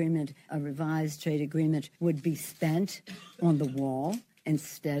trade agreement, a revised trade agreement, would be spent on the wall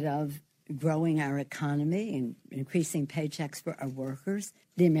instead of growing our economy and increasing paychecks for our workers.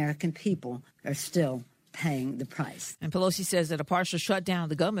 The American people are still paying the price. And Pelosi says that a partial shutdown of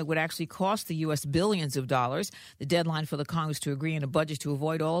the government would actually cost the U.S. billions of dollars. The deadline for the Congress to agree on a budget to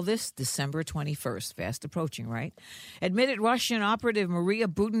avoid all this, December 21st. Fast approaching, right? Admitted Russian operative Maria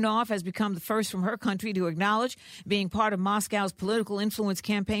Budanov has become the first from her country to acknowledge being part of Moscow's political influence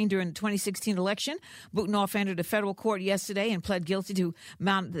campaign during the 2016 election. Budanov entered a federal court yesterday and pled guilty to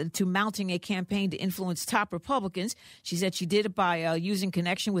mounting a campaign to influence top Republicans. She said she did it by using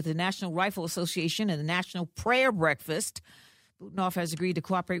connection with the National Rifle Association and the National Prayer Breakfast. Butenhoff has agreed to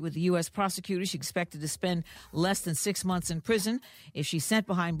cooperate with the U.S. prosecutor. She's expected to spend less than 6 months in prison if she's sent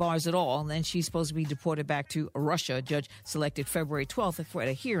behind bars at all. And then she's supposed to be deported back to Russia. A judge selected February 12th for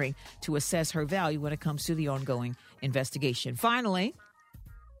a hearing to assess her value when it comes to the ongoing investigation. Finally,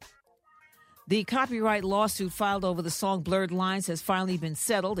 the copyright lawsuit filed over the song Blurred Lines has finally been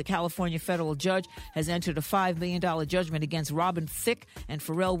settled. A California federal judge has entered a $5 million judgment against Robin Thicke and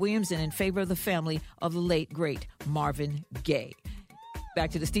Pharrell Williams and in favor of the family of the late, great Marvin Gaye.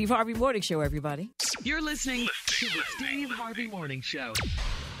 Back to the Steve Harvey Morning Show, everybody. You're listening to the Steve Harvey Morning Show.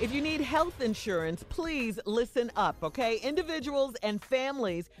 If you need health insurance, please listen up, okay? Individuals and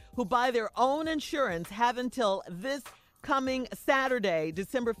families who buy their own insurance have until this coming Saturday,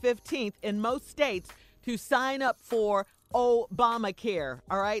 December 15th, in most states to sign up for Obamacare.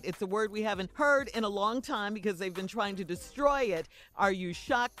 All right. It's a word we haven't heard in a long time because they've been trying to destroy it. Are you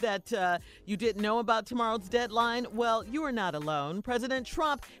shocked that you didn't know about tomorrow's deadline? Well, you are not alone. President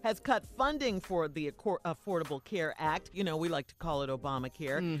Trump has cut funding for the Affordable Care Act. You know, we like to call it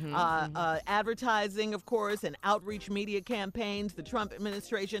Obamacare. Advertising, of course, and outreach media campaigns. The Trump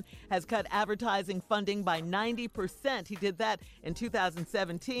administration has cut advertising funding by 90%. He did that in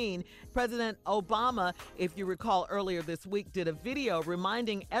 2017. President Obama, if you recall earlier this week, did a video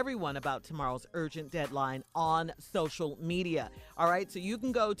reminding everyone about tomorrow's urgent deadline on social media. All right, so you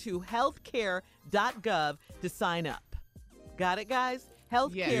can go to healthcare.gov to sign up. Got it, guys?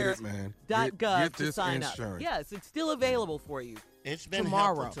 Healthcare.gov to sign up. Yes, it's still available for you. It's been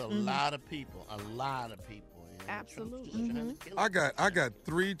helpful to a lot of people. Absolutely. I got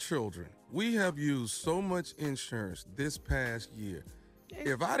 3 children. We have used so much insurance this past year.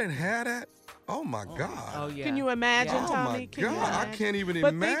 If I didn't have that, oh my God. Oh yeah. Can you imagine, Tommy? Oh my God, I can't even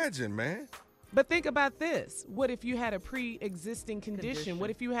imagine, man. But think about this. What if you had a pre-existing condition? What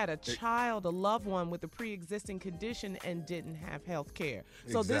if you had a child, a loved one with a pre-existing condition and didn't have health care?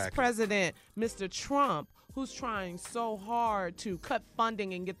 So this president, Mr. Trump, who's trying so hard to cut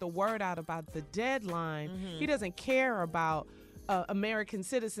funding and get the word out about the deadline, he doesn't care about American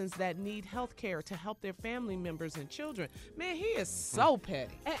citizens that need health care to help their family members and children. Man, he is so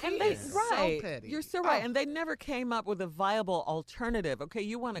petty. So petty. You're so right. And they never came up with a viable alternative. Okay,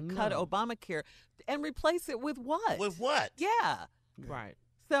 you want to cut Obamacare and replace it with what? With what? Yeah. Right.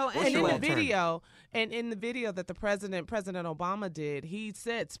 So and in the video that the President Obama did, he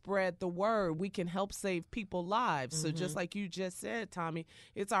said, spread the word. We can help save people's lives. So just like you just said, Tommy,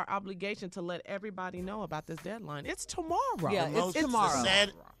 it's our obligation to let everybody know about this deadline. It's tomorrow. Yeah, it's tomorrow.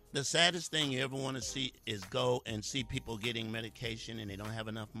 The saddest thing you ever want to see is go and see people getting medication and they don't have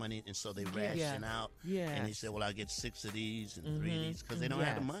enough money, and so they ration out. And they say, well, I get 6 of these and 3 of these because they don't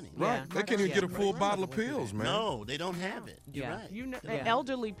have the money. Right. They can't even get a full bottle of pills, man. No, they don't have it. You're right. You know,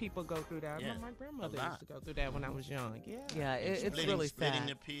 elderly people go through that. My grandmother used to go through that when I was young. Yeah, it's really splitting sad.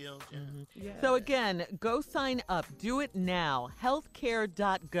 the pills. So again, go sign up. Do it now.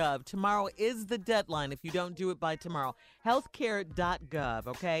 Healthcare.gov. Tomorrow is the deadline if you don't do it by tomorrow. Healthcare.gov,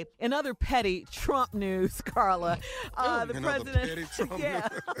 okay? In other petty Trump news, Carla, the president,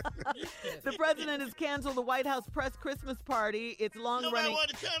 the president has canceled the White House press Christmas party. It's long-running. Want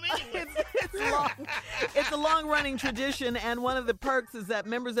to come anyway. It's a long-running tradition, and one of the perks is that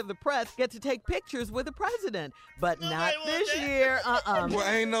members of the press get to take pictures with the president, but not this year. Well,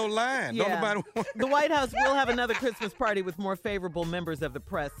 ain't no line. Yeah. Don't nobody want The White House will have another Christmas party with more favorable members of the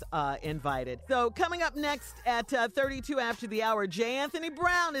press invited. So coming up next at 32 after the hour, J. Anthony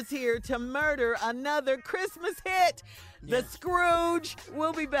Brown is here to murder another Christmas hit. The Scrooge.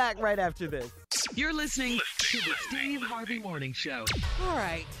 We'll be back right after this. You're listening to the Steve Harvey Morning Show. All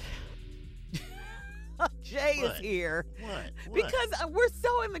right. Jay is here. What? Because we're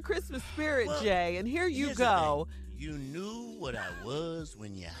so in the Christmas spirit, Jay, and here you go. You knew what I was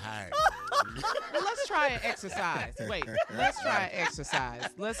when you hired me. Well, let's try an exercise. Wait, let's try an exercise.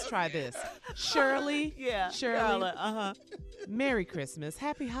 Let's try this. Shirley. Carla, Merry Christmas.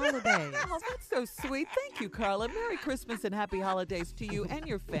 Happy holidays. Oh, that's so sweet. Thank you, Carla. Merry Christmas and happy holidays to you and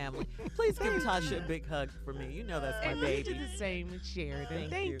your family. Please give Tasha a big hug for me. You know that's my baby. And you do the same with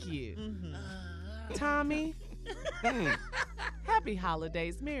Sheridan. Thank you. Mm-hmm. Tommy. Happy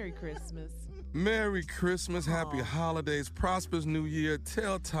holidays. Merry Christmas. Merry Christmas, happy holidays, prosperous New Year.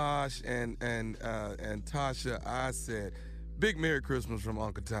 Tell Tosh and Tasha I said big Merry Christmas from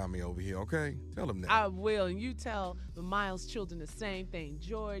Uncle Tommy over here, okay? Tell him that. I will, and you tell the Miles children the same thing.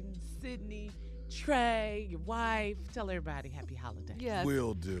 Jordan, Sydney, Trey, your wife. Tell everybody happy holidays. Yes.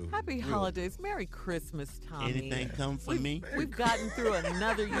 Will do. Happy holidays. Merry Christmas, Tommy. Anything come for me? We've gotten through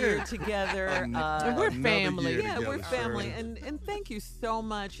another year together. And we're family. Yeah, we're family. And thank you so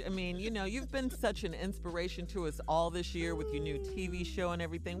much. I mean, you've been such an inspiration to us all this year with your new TV show and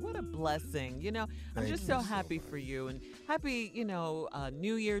everything. What a blessing. I'm just so happy for you. And happy,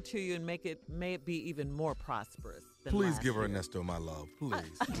 New Year to you, and may it be even more prosperous. Please give Ernesto my love. Please.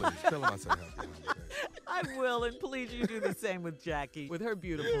 Tell him I said happy holidays. I will, and please you do the same with Jackie, with her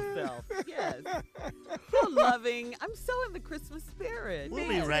beautiful self. Yes. So loving. I'm so in the Christmas spirit. We'll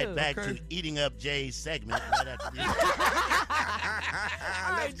be right back to Eating Up Jay's segment right after this.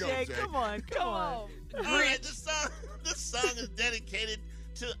 All right, Jay, come on. All right, this song is dedicated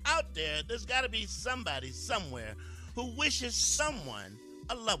to out there. There's got to be somebody somewhere who wishes someone,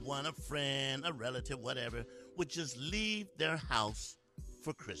 a loved one, a friend, a relative, whatever, would just leave their house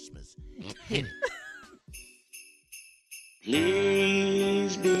for Christmas. Hit it.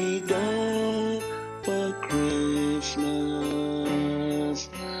 Please be gone for Christmas.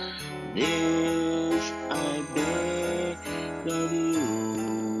 This I beg of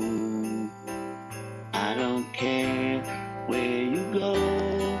you. I don't care where you go,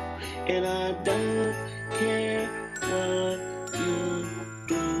 and I don't care what you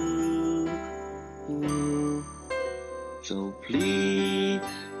do. So please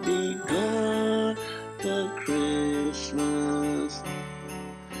be gone for Christmas.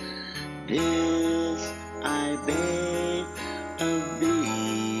 This I beg of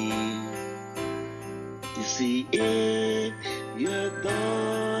thee. You see, if you're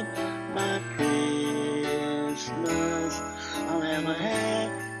gone by Christmas, I'll have a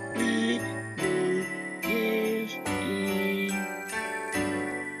happy New Year's Eve.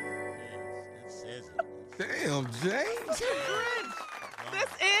 Damn, Jay.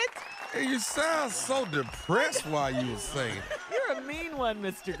 That's it? Hey, you sound so depressed while you were singing. You're a mean one,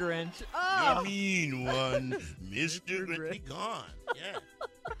 Mr. Grinch. You're a mean one, Mr. Grinch. Be gone. Yeah.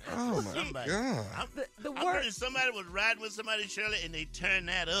 Oh, my God. The I heard somebody was riding with somebody, Shirley, and they turned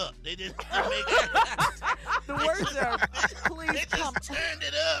that up. They didn't make it. The words are, please they come. just turned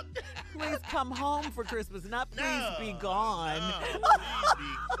it up. Please come home for Christmas, not please be gone. Please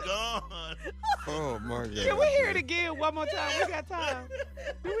be gone. Oh, my God. Can we hear it again one more time? We got time.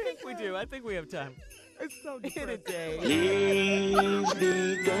 We do. I think we have time. It's so Hit it, Dave. Please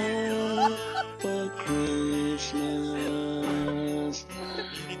be gone for Christmas.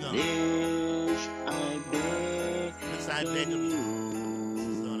 This I beg of you. This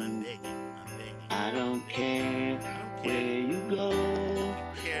is all I'm begging. I don't care where you go,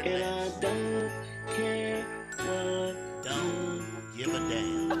 and I don't care what don't give a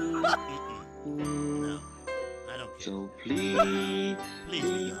damn. No, I don't care. So please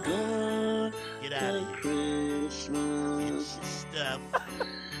be gone. Get out of here. Christmas. Get your stuff.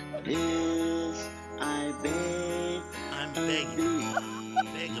 This I beg. I'm begging.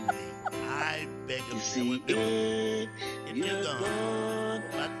 Beg of me. I beg of you. See, if you're gone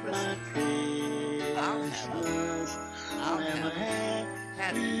by Christmas, I'll have a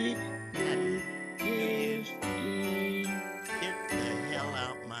happy Year's Eve. Get the hell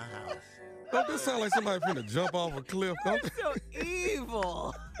out my house. Don't this sound like somebody finna jump off a cliff? Don't You're so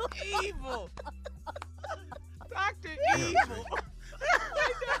evil. Evil. Dr. Evil.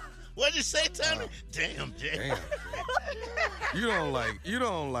 What'd you say, Tommy? Damn, Jay. Damn. You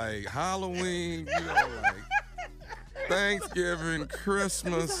don't like Halloween. You don't like Thanksgiving,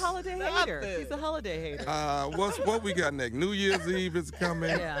 Christmas. He's a holiday hater. He's a holiday hater. What we got next? New Year's Eve is coming.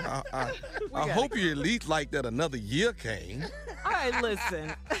 Yeah. I hope you at least like that another year came. All right,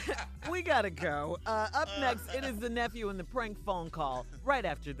 listen. We gotta go. Up next, it is the nephew and the prank phone call. Right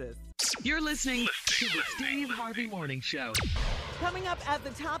after this. You're listening to the Steve Harvey Morning Show. Coming up at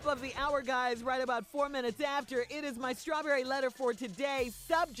the top of the hour, guys, right about 4 minutes after, it is my strawberry letter for today.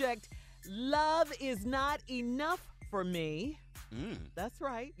 Subject, love is not enough for me. That's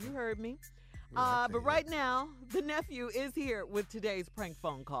right. You heard me. But right now, the nephew is here with today's prank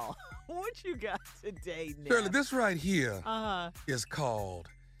phone call. What you got today, Neff? Shirley, this right here is called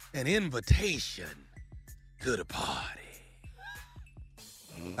an invitation to the party.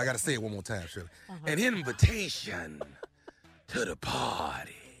 I got to say it one more time, Shirley. An invitation to the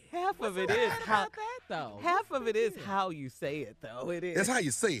party. Half of it is how Half of it is how you say it, though. It is. That's how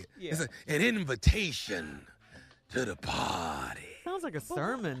you say it. Yeah. It's an invitation to the party. Sounds like a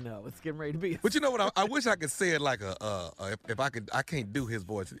sermon, though. It's getting ready to be. But you know what? I wish I could say it like if I could. I can't do his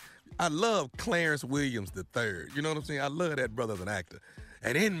voice. I love Clarence Williams III. You know what I'm saying? I love that brother as an actor.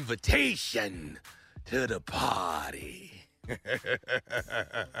 An invitation to the party.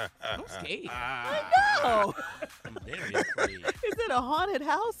 I'm scared. I know. I'm very afraid. Is it a haunted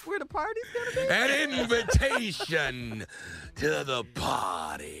house where the party's gonna be? An invitation to the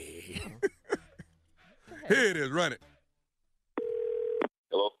party. Here it is. Run it.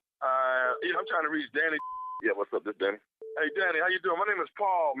 Hello? I'm trying to reach Danny. Yeah, what's up? This Danny. Hey, Danny, how you doing? My name is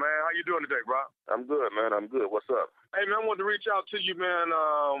Paul, man. How you doing today, bro? I'm good, man. I'm good. What's up? Hey, man, I wanted to reach out to you, man,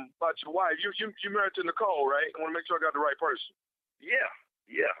 about your wife. You married to Nicole, right? I want to make sure I got the right person. Yeah.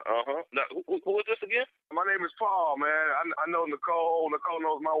 Now, who is this again? My name is Paul, man. I know Nicole. Nicole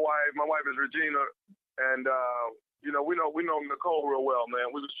knows my wife. My wife is Regina, and we know Nicole real well,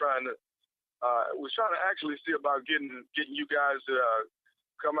 man. We was trying to actually see about getting you guys to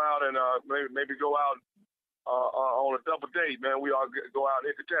come out and maybe go out on a double date, man. We all go out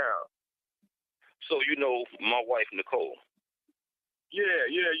into town. So you know my wife Nicole? Yeah.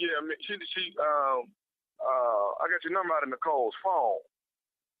 I mean, she I got your number out of Nicole's phone,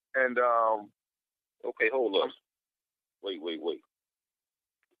 and okay, hold up. Wait.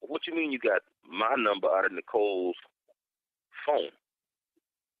 What you mean you got my number out of Nicole's phone?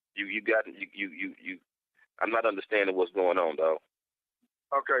 You got you. I'm not understanding what's going on, dog.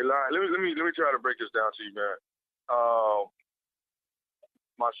 Okay, let me try to break this down to you, man.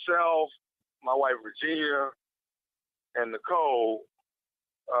 Myself, my wife Regina, and Nicole,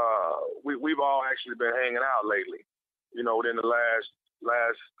 we've all actually been hanging out lately. You know, within the last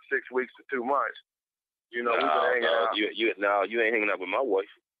 6 weeks to 2 months. You know, we've been hanging out. You ain't hanging out with my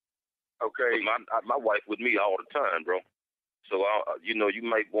wife. Okay. My wife with me all the time, bro. So you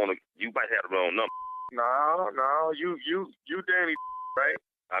might have the wrong number. No, you Danny, right?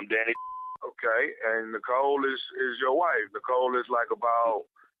 I'm Danny. Okay, and Nicole is your wife. Nicole is like about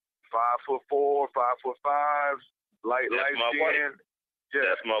 5'4", 5'5", light skin. Yeah,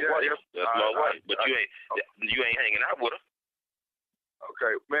 that's my wife. That's my wife. But you ain't hanging out with her.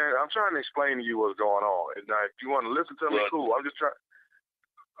 Okay, man, I'm trying to explain to you what's going on. And if you want to listen to me, cool. I'm just trying.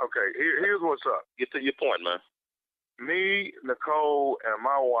 Okay, here's what's up. Get to your point, man. Me, Nicole, and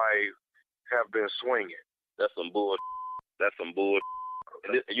my wife have been swinging. That's some bull. That's some bull.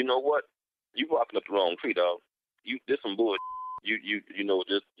 And you know what? You walking up the wrong tree, dog. This some bull.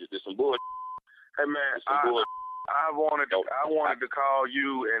 This some bull. Hey man, I wanted to call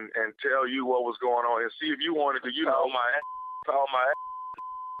you and tell you what was going on and see if you wanted to. Call my ass.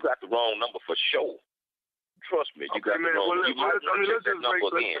 You got the wrong number for sure. Trust me, you got the wrong.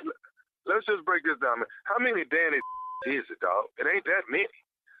 Let's just break this down, man. How many Danny is it, dog? It ain't that many.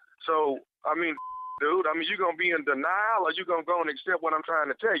 So I mean, dude, you gonna be in denial, or you gonna go and accept what I'm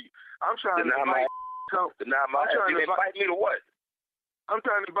trying to tell you? I'm trying to invite me to what? I'm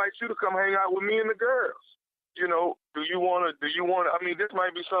trying to invite you to come hang out with me and the girls. You know, do you want to? I mean, this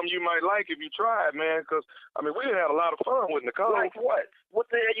might be something you might like if you try it, man. Because we had a lot of fun with Nicole. Like what? What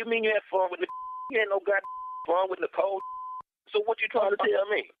the hell you mean you had fun with Nicole? You had no goddamn fun with Nicole. So what you trying to tell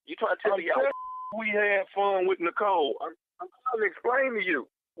me? You trying to tell me we had fun with Nicole? I'm trying to explain to you.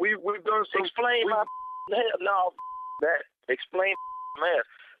 We've done some. Explain that. Explain, man.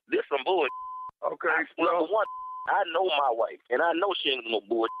 This some bullshit. Okay. Number one, I know my wife, and I know she ain't no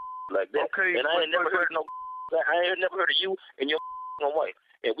bullshit like that. Okay. And I ain't never heard of you and your wife,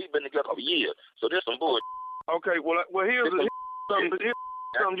 and we've been together for years. So there's some bullshit. Okay. Well, here's something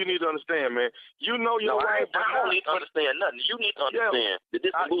you need to understand, man. You know your wife. I don't need to understand nothing. You need to understand that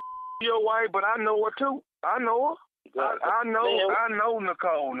this some bullshit. Your wife, but I know her too. I know her. I know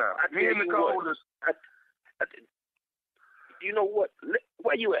Nicole now. Me and Nicole is. You know what?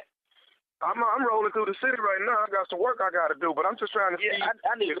 Where you at? I'm rolling through the city right now. I got some work I got to do, but I'm just trying to see.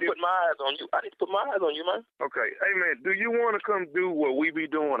 I need to put my eyes on you. I need to put my eyes on you, man. Okay. Hey, man, do you want to come do what we be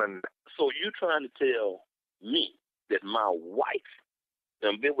doing? So you trying to tell me that my wife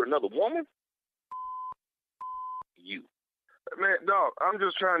done been with another woman? You. Man, dog, I'm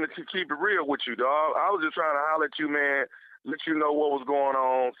just trying to keep it real with you, dog. I was just trying to holler at you, man, let you know what was going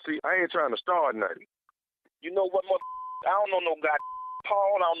on. See, I ain't trying to start nothing. You know what, I don't know no guy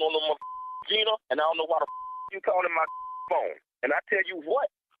Paul, I don't know no Gina, and I don't know why the you calling my phone. And I tell you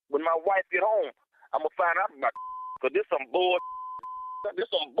what, when my wife get home, I'm going to find out about because this some bull. This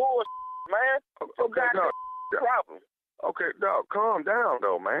some bull, man. Okay, dog. Problem. Okay, dog, calm down,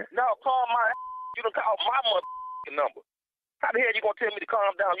 though, man. No, calm my You done call my mother number. How the hell you going to tell me to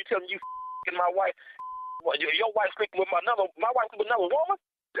calm down? You telling me you my wife. What, your wife sleeping with my wife sleeping with another woman?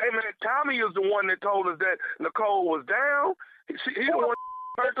 Hey, man, Tommy is the one that told us that Nicole was down. He the one.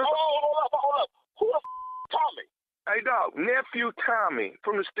 Hold up. Who the Tommy? Hey, dog, nephew Tommy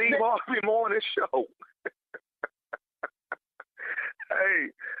from the Steve Harvey Morning Show.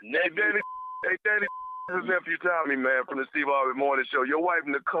 Hey, Danny, This nephew Tommy, man, from the Steve Harvey Morning Show. Your wife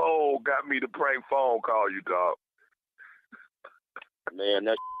Nicole got me to prank phone call you, dog. Man,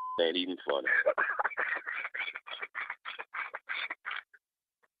 that ain't even funny.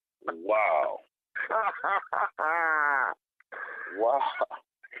 Wow. Wow.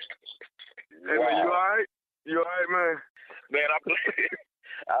 Hey, man, you all right? You all right, man? Man, I'm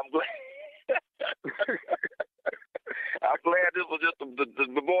glad. I'm glad this was just the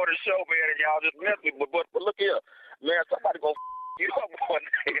morning show, man, and y'all just messed me. But look here, man, somebody gonna you up, boy.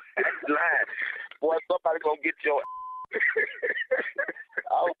 That's lying. Boy, somebody gonna get your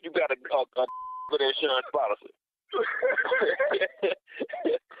I hope you got a good insurance policy.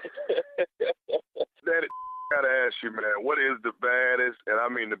 Daddy, I gotta ask you, man, what is the baddest, and I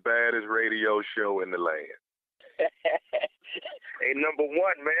mean the baddest radio show in the land? Hey, number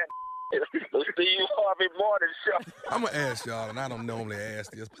one, man. The Steve Harvey Morning Show. I'm gonna ask y'all, and I don't normally ask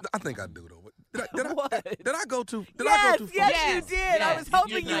this, but I think I do though. Did I go too? Did yes, I go too far? yes, you did. Yes. I was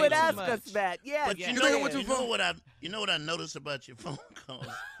hoping you would ask much. us that. Yes. But you know what I notice about your phone calls?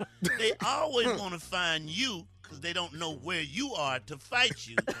 They always want to find you because they don't know where you are to fight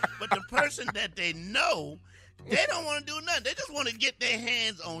you. But the person that they know, they don't want to do nothing. They just want to get their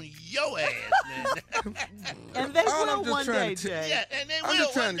hands on your ass, man. And they All will I'm just one trying day, to Jay. Yeah, and they I'm will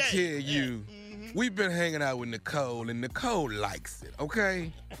just trying one to day. tell you, we've been hanging out with Nicole, and Nicole likes it,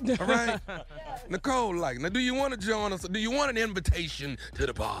 okay? All right? Nicole likes it. Now, do you want to join us? Or do you want an invitation to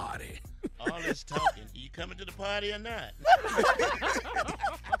the party? All this talking. You coming to the party or not?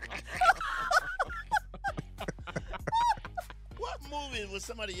 What movie was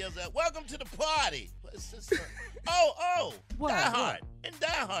somebody yells out, welcome to the party? What's this? What? Die Hard. In Die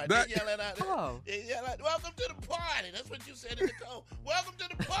Hard, That- they yell it out. Oh. They yell out, welcome to the party. That's what you said in the code. Welcome to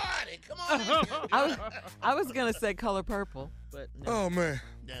the party. Come on in. I was going to say Color Purple, but no. Oh, man.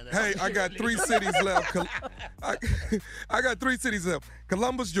 Yeah, Hey, I got 3 cities left. I got 3 cities left.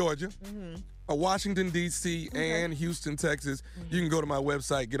 Columbus, Georgia, Washington, D.C., and Houston, Texas. You can go to my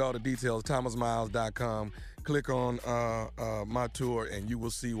website, get all the details, thomasmiles.com. Click on my tour, and you will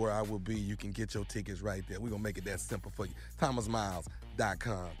see where I will be. You can get your tickets right there. We're going to make it that simple for you.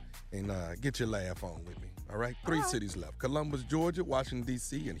 thomasmiles.com. And get your laugh on with me. All right? 3 cities left. Columbus, Georgia, Washington,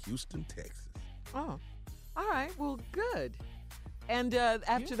 D.C., and Houston, Texas. Oh, all right. Well, good. And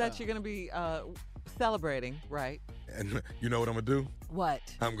after that, you're going to be celebrating, right? And you know what I'm going to do? What?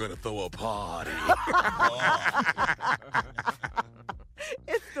 I'm going to throw a party.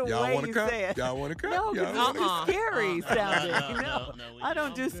 It's the Y'all way wanna you come? say it. Y'all wanna come? No, Y'all because wanna it's scary sounding. No, I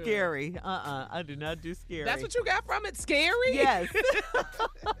don't do scary. I do not do scary. That's what you got from it? Scary? Yes.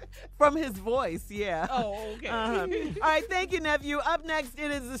 From his voice, yeah. Oh, okay. All right, thank you, nephew. Up next, it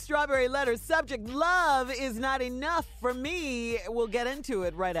is the Strawberry Letter. Subject, love is not enough for me. We'll get into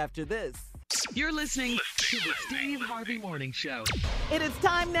it right after this. You're listening to the Steve Harvey Morning Show. It is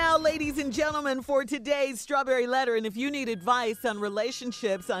time now, ladies and gentlemen, for today's Strawberry Letter. And if you need advice on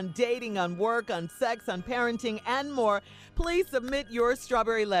relationships, on dating, on work, on sex, on parenting, and more, please submit your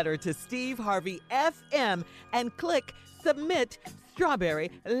Strawberry Letter to Steve Harvey FM and click Submit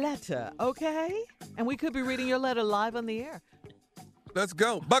Strawberry Letter, okay? And we could be reading your letter live on the air. Let's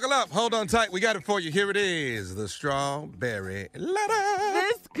go. Buckle up. Hold on tight. We got it for you. Here it is, the Strawberry Letter.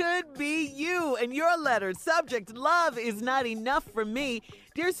 This could be you and your letter. Subject, love is not enough for me.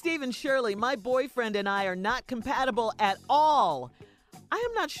 Dear Steve and Shirley, my boyfriend and I are not compatible at all. I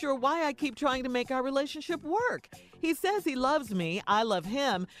am not sure why I keep trying to make our relationship work. He says he loves me, I love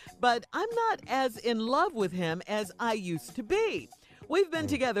him, but I'm not as in love with him as I used to be. We've been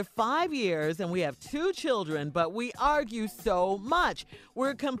together 5 years and we have 2 children, but we argue so much.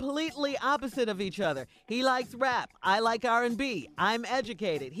 We're completely opposite of each other. He likes rap. I like R&B. I'm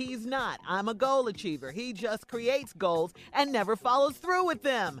educated. He's not. I'm a goal achiever. He just creates goals and never follows through with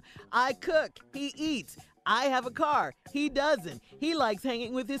them. I cook. He eats. I have a car. He doesn't. He likes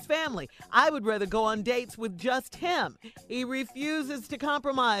hanging with his family. I would rather go on dates with just him. He refuses to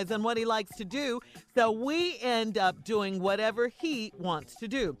compromise on what he likes to do, so we end up doing whatever he wants to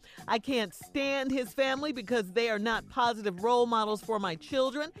do. I can't stand his family because they are not positive role models for my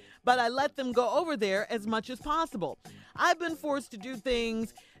children, but I let them go over there as much as possible. I've been forced to do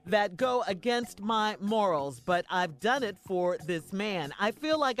things that go against my morals, but I've done it for this man. I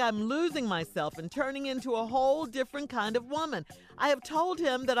feel like I'm losing myself and turning into a whole different kind of woman. I have told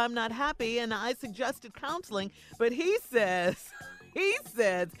him that I'm not happy and I suggested counseling, but he says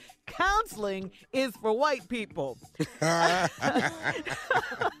counseling is for white people. Now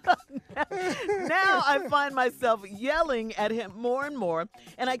I find myself yelling at him more and more,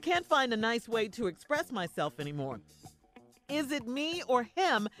 and I can't find a nice way to express myself anymore. Is it me or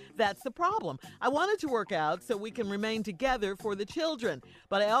him that's the problem? I wanted to work out so we can remain together for the children,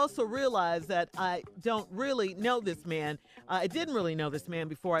 but I also realized that I don't really know this man. I didn't really know this man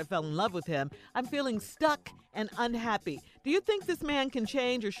before I fell in love with him. I'm feeling stuck and unhappy. Do you think this man can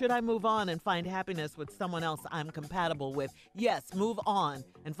change, or should I move on and find happiness with someone else I'm compatible with? Yes, move on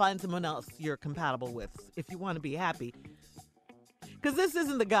and find someone else you're compatible with if you want to be happy. Because this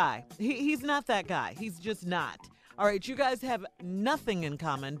isn't the guy. He's not that guy. He's just not. All right, you guys have nothing in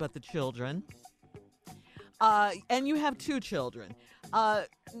common but the children. And you have 2 children.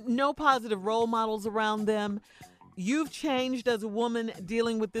 No positive role models around them. You've changed as a woman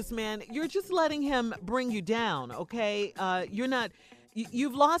dealing with this man. You're just letting him bring you down, okay?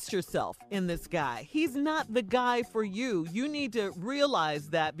 You've lost yourself in this guy. He's not the guy for you. You need to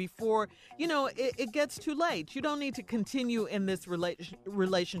realize that before, it gets too late. You don't need to continue in this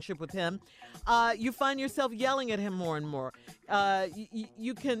relationship with him. You find yourself yelling at him more and more.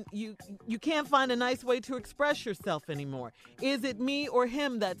 You can't find a nice way to express yourself anymore. Is it me or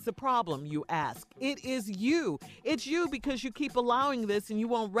him that's the problem, you ask? It is you. It's you because you keep allowing this and you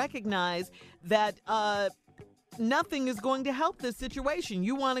won't recognize that nothing is going to help this situation.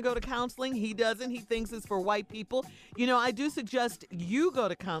 You want to go to counseling. He doesn't. He thinks it's for white people. I do suggest you go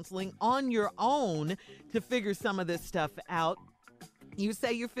to counseling on your own to figure some of this stuff out. You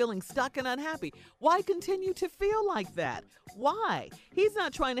say you're feeling stuck and unhappy. Why continue to feel like that? Why? He's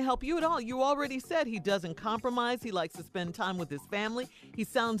not trying to help you at all. You already said he doesn't compromise. He likes to spend time with his family. He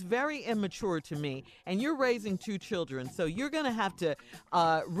sounds very immature to me. And you're raising 2 children. So you're going to have to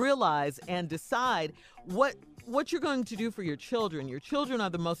realize and decide what you're going to do for your children. Your children are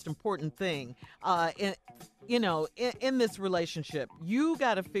the most important thing in this relationship. You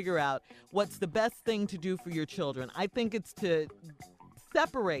got to figure out what's the best thing to do for your children. I think it's to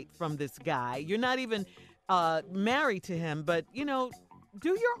separate from this guy. You're not even married to him, but, do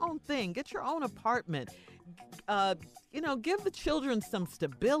your own thing. Get your own apartment. Give the children some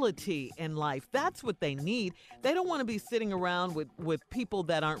stability in life. That's what they need. They don't want to be sitting around with people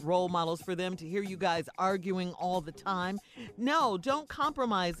that aren't role models for them, to hear you guys arguing all the time. No, don't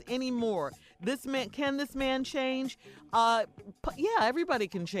compromise anymore. Can this man change? Yeah, everybody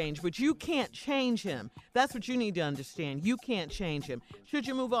can change, but you can't change him. That's what you need to understand. You can't change him. Should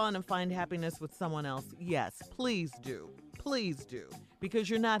you move on and find happiness with someone else? Yes, please do. Please do. Because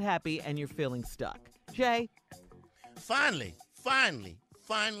you're not happy and you're feeling stuck. Jay? Finally,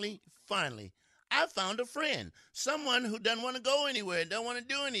 I found a friend. Someone who doesn't want to go anywhere, don't want to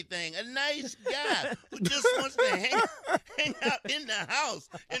do anything. A nice guy who just wants to hang out in the house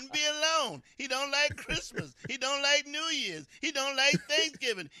and be alone. He don't like Christmas. He don't like New Year's. He don't like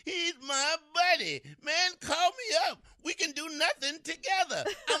Thanksgiving. He's my buddy. Man, call me up. We can do nothing together.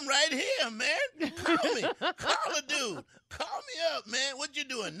 I'm right here, man. Call me. Call a dude. Call me up, man. What you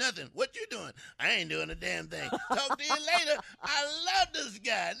doing? Nothing. What you doing? I ain't doing a damn thing. Talk to you later. I love this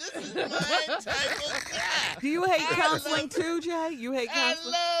guy. This is my type of guy. Do you hate counseling too, Jay? You hate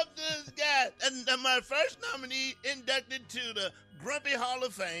counseling? I love this guy. And my first nominee inducted to the Grumpy Hall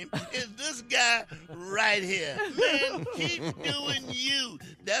of Fame is this guy right here. Man, keep doing you.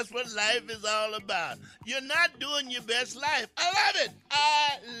 That's what life is all about. You're not doing your best life. I love it.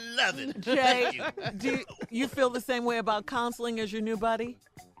 I love it. Jay, do you feel the same way about counseling as your new buddy?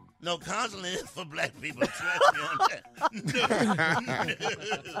 No, counseling is for black people. Trust me on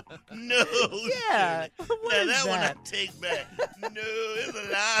that. No. Yeah. Now, that one I take back. No, there's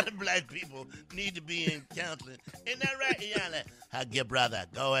a lot of black people need to be in counseling. Isn't that right, Yana? Hug your brother.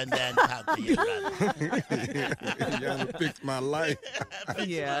 Go in there and talk to your brother. Yana fixed my life.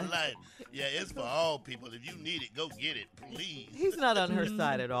 Yeah. My life. Yeah, it's for all people. If you need it, go get it, please. He's not on her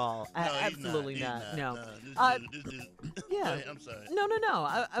side at all. No, Absolutely he's not. No. This dude. Yeah. Go ahead, I'm sorry. No.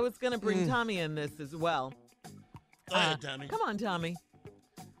 I was going to bring Tommy in this as well. Go ahead, Tommy. Come on, Tommy.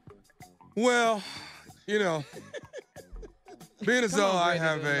 Well, being as though I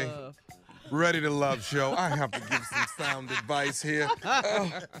have a Ready to Love show, I have to give some sound advice here.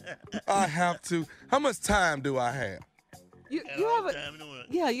 I have to. How much time do I have? You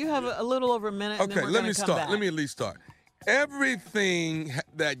have a little over a minute. Okay, let me start. Let me at least start. Everything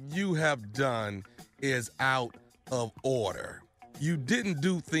that you have done is out of order. You didn't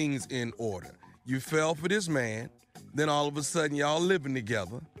do things in order. You fell for this man. Then all of a sudden, y'all living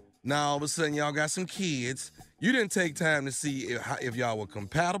together. Now all of a sudden, y'all got some kids. You didn't take time to see if y'all were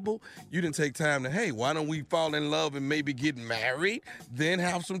compatible. You didn't take time to, hey, why don't we fall in love and maybe get married, then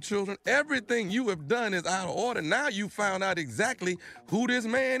have some children? Everything you have done is out of order. Now you found out exactly who this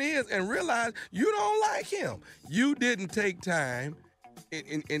man is and realize you don't like him. You didn't take time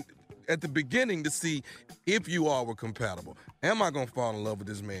at the beginning to see if you all were compatible. Am I gonna fall in love with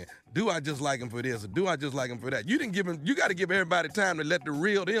this man? Do I just like him for this, or do I just like him for that? You didn't give him. You got to give everybody time to let the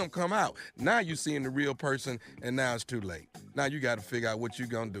real them come out. Now you seeing the real person, and now it's too late. Now you got to figure out what you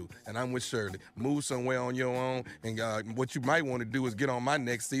gonna do. And I'm with Shirley. Move somewhere on your own, and what you might want to do is get on my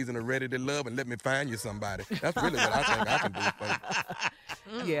next season of Ready to Love and let me find you somebody. That's really what I think I can do for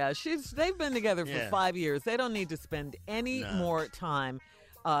you. Yeah, they've been together for 5 years. They don't need to spend any more time,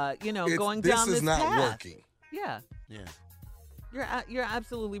 going down this path. This is not working. Yeah. You're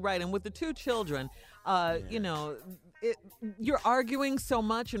absolutely right. And with the 2 children, you're arguing so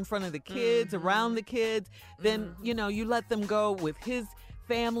much in front of the kids, around the kids. Then, you let them go with his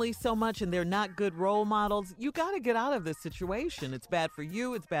family so much, and they're not good role models. You got to get out of this situation. It's bad for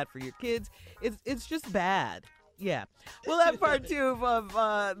you. It's bad for your kids. It's just bad. Yeah. We'll have part 2 of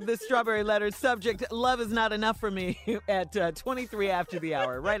the Strawberry Letter subject, Love is Not Enough for Me, at 23 after the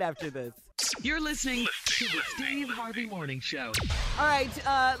hour, right after this. You're listening to the Steve Harvey Morning Show. All right,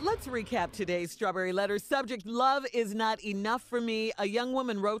 let's recap today's Strawberry Letter subject, Love is Not Enough for Me. A young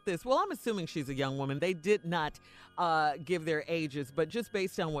woman wrote this. Well, I'm assuming she's a young woman. They did not give their ages, but just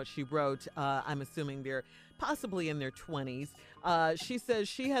based on what she wrote, I'm assuming they're possibly in their 20s. She says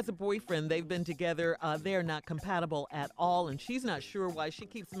she has a boyfriend. They've been together. They're not compatible at all, and she's not sure why she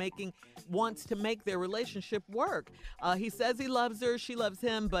wants to make their relationship work. He says he loves her. She loves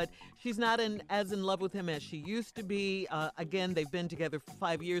him, but she's not as in love with him as she used to be. Again, they've been together for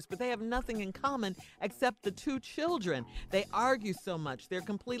 5 years, but they have nothing in common except the 2 children. They argue so much. They're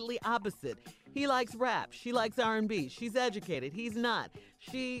completely opposite. He likes rap. She likes R&B. She's educated. He's not.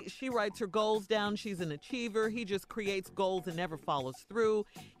 She writes her goals down. She's an achiever. He just creates goals and never follows through.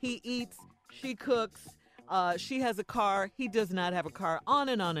 He eats. She cooks. She has a car. He does not have a car. On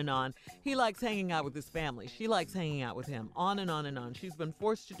and on and on. He likes hanging out with his family. She likes hanging out with him. On and on and on. She's been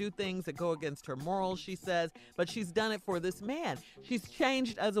forced to do things that go against her morals, she says, but she's done it for this man. She's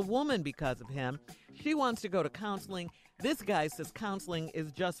changed as a woman because of him. She wants to go to counseling. This guy says counseling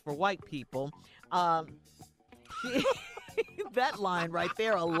is just for white people. That line right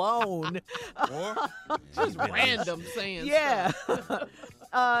there alone. Just random saying stuff.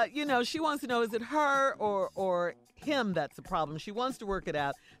 She wants to know, is it her or him that's the problem? She wants to work it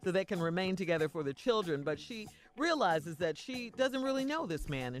out so they can remain together for the children, but she realizes that she doesn't really know this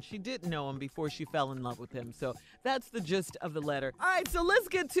man, and she didn't know him before she fell in love with him. So that's the gist of the letter. All right, so let's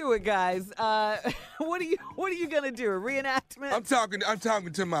get to it, guys. What are you gonna do? A reenactment? I'm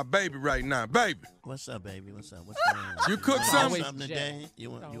talking to my baby right now, baby. What's up, baby? What's up? What's going on? You cook something today? You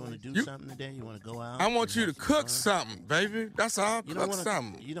want to do something today? You want to go out? I want you to cook something, baby. That's all. Cook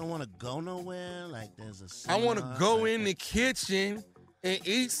something. You don't want to go nowhere? Like there's a. I want to go in the kitchen and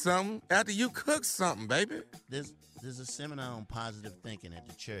eat something after you cook something, baby. There's a seminar on positive thinking at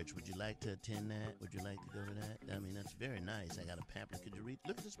the church. Would you like to attend that? Would you like to go to that? I mean, that's very nice. I got a pamphlet. Could you read?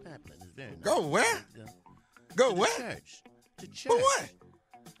 Look at this pamphlet. It's very nice. Go where? Go where? Church. To church. For what?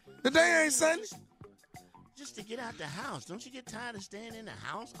 The day ain't Sunday. Just to get out the house. Don't you get tired of staying in the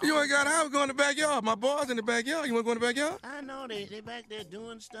house? You ain't got a house, go in the backyard. My boys in the backyard. You want to go in the backyard? I know they back there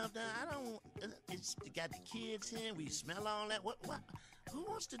doing stuff. I don't. It's got the kids here. We smell all that. What? Who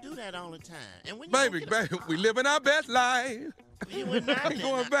wants to do that all the time? And when baby, we living our best life. I'm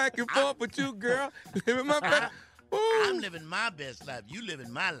going back and forth with you, girl. Living my best. I'm living my best life. You living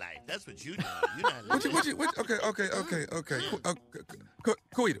my life. That's what you do. You're not living. Okay.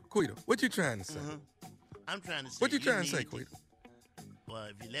 Quita, what you trying to say? I'm trying to say. What you trying to say, Quita? Well,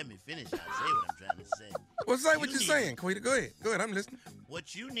 if you let me finish, I'll say what I'm trying to say. Well, say what you're saying, Quita. Go ahead, I'm listening.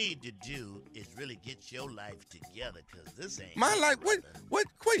 What you need to do is really get your life together, because this ain't my life. What,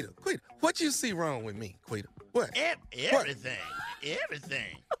 Quita? What you see wrong with me, Quita? What? Everything.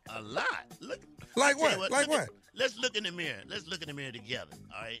 A lot. Look. Like what? What? Let's look in the mirror. Let's look in the mirror together.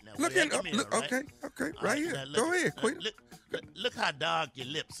 All right. Now look in the mirror. Right? Okay. Right here. Now, go ahead, Quita. Look how dark your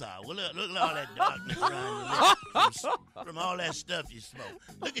lips are. Well, look at all that darkness around your lips from all that stuff you smoke.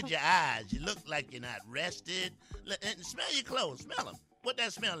 Look at your eyes. You look like you're not rested. And smell your clothes. Smell them. What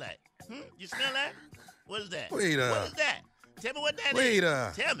that smell like? You smell that? What is that? What is that? Tell me what that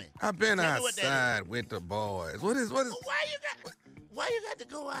is. Tell me. I've been outside with the boys. What is? Why you got to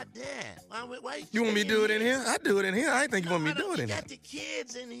go out there? Why you want me to do it in here? I do it in here. I ain't think you want me to do it in here. You got the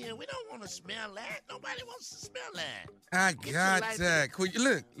kids in here. We don't want to smell that. Nobody wants to smell that. I got that.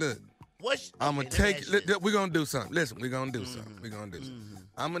 Look. I'm going to take you. We're going to do something. Listen, we're going to do something.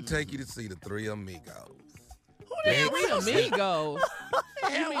 I'm going to take you to see the Three Amigos. Who Three amigos.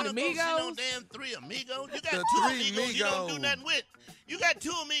 Hell, You mean wanna go see no amigos? damn three amigos? You got The two three amigos you don't do amigos. nothing with. You got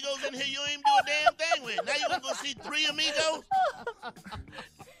two amigos in here you ain't even do a damn thing with. Now you gonna go see three amigos?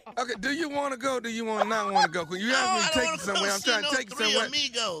 Okay, do you want to go? Do you want not want to go? You No, asked me I to don't take you want to somewhere. go I'm see trying no to take you three somewhere.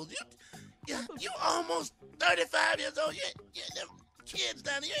 amigos. You almost 35 years old. You them kids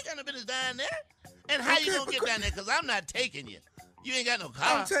down there. You ain't got no business down there. And how you Okay, gonna get down there? Because I'm not taking you. You ain't got no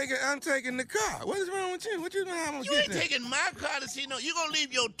car. I'm taking the car. What is wrong with you? What you mean? You ain't taking my car to see no. You gonna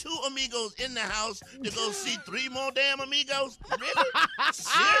leave your two amigos in the house to go see three more damn amigos? Really?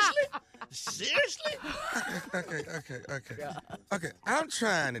 Seriously? Okay. I'm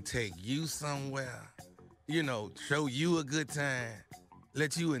trying to take you somewhere. You know, show you a good time.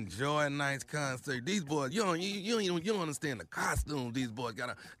 Let you enjoy a nice concert. These boys, you don't understand the costumes these boys got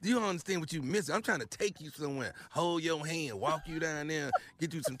on. Do you understand what you missing? I'm trying to take you somewhere. Hold your hand, walk you down there,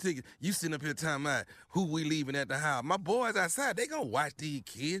 get you some tickets. You sitting up here talking about who we leaving at the house. My boys outside, they gonna watch these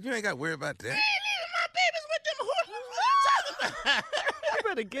kids. You ain't got to worry about that. Man, leaving my babies with them. What you talking about? You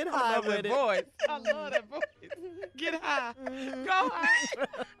better get high with it. Voice. I love that voice. Get high. Go high.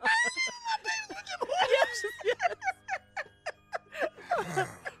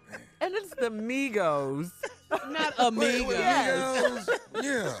 And it's the Migos. Not amigos. Yes.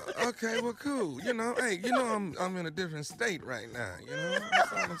 Yeah. Okay. Well, cool. You know, hey, I'm in a different state right now. You know,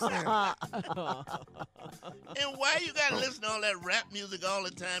 that's all I'm saying. And why you gotta listen to all that rap music all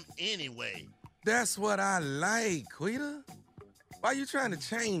the time anyway? That's what I like, Quita. Why you trying to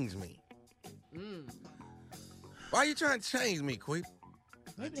change me? Why you trying to change me, Quita?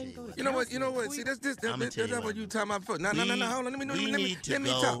 You know what? See, that's what you talking about. No. Hold on. Let me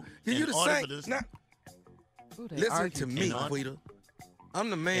talk. Can you the same? Now, listen to me, Quita.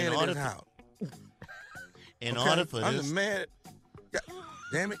 I'm the man of this house. In order for I'm this, the man. God,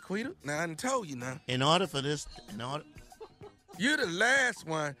 damn it, Quita. Now I done told you now. You're the last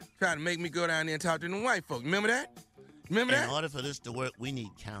one trying to make me go down there and talk to them white folks. Remember that? In order for this to work, we need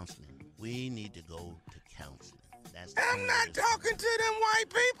counseling. We need to go to counseling. I'm not talking to them white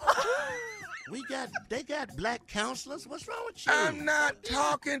people. They got black counselors. What's wrong with you? I'm not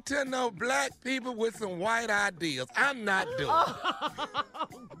talking to no black people with some white ideas. I'm not doing it.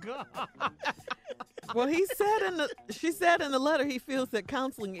 Oh, God. Well, she said in the letter he feels that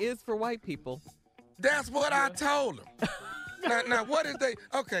counseling is for white people. That's what I told him. Now, what is they?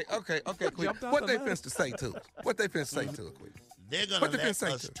 Okay, Queen. What they finna say to us? What they finna say to us, Queen? They're gonna let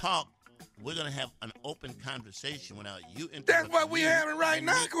us talk. We're gonna have an open conversation without you interrupting. That's what we having right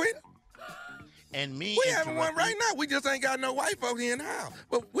now, Queen. And me. We having one right now. We just ain't got no white folk here in the house.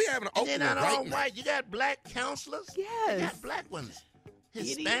 But we having an open one they're not all right now. white. You got black counselors. Yes. You got black ones.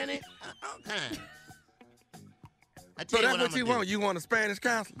 Hispanic. All kinds. So that's what you want? You want a Spanish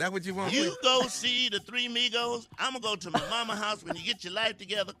counselor? That's what you want? You go see the three Migos. I'm going to go to my mama's house. When you get your life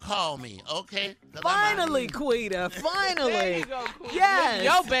together, call me, okay? Finally, Quita. Finally. There you go, Quita. Yes.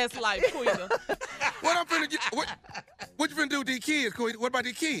 Your best life, Quita. What I'm finna get? What you finna do with these kids, Quita? What about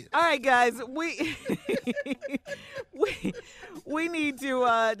these kids? All right, guys. We need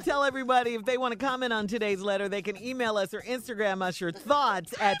to tell everybody if they want to comment on today's letter, they can email us or Instagram us your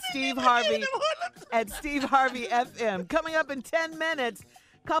thoughts at Steve Harvey FM. Coming up in 10 minutes,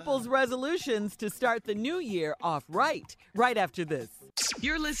 couples resolutions to start the new year off right after this.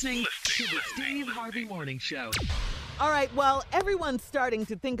 You're listening to the Steve Harvey Morning Show. All right, well, everyone's starting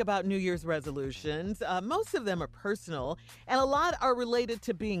to think about New Year's resolutions. Most of them are personal, and a lot are related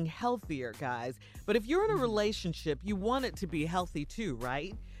to being healthier, guys. But if you're in a relationship, you want it to be healthy too,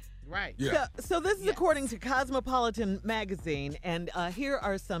 right? Right. Yeah. So this is according to Cosmopolitan magazine, and here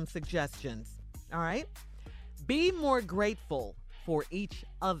are some suggestions. All right? Be more grateful for each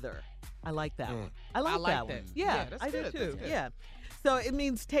other. I like that one. I like that one. Yeah, that's I good. do too. That's good. Yeah. So it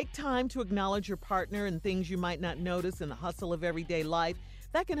means take time to acknowledge your partner and things you might not notice in the hustle of everyday life.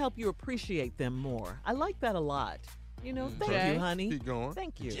 That can help you appreciate them more. I like that a lot. You know, thank you, honey. Keep going.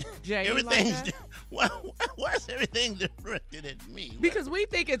 Thank you. Jay, you like Everything's that? why is everything directed at me? Because we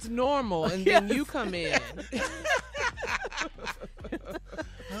think it's normal, and then you come in.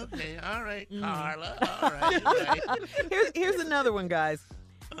 Okay, all right, Carla. All right. Here's another one, guys.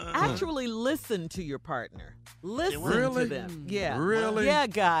 Actually listen to your partner. Listen to them. Yeah. Really? Yeah,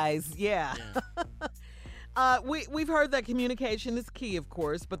 guys. Yeah. We've heard that communication is key, of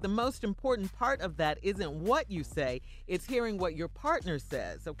course, but the most important part of that isn't what you say, it's hearing what your partner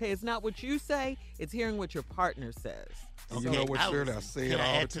says, okay? It's not what you say, it's hearing what your partner says. Okay, you know what, Shirley, I say it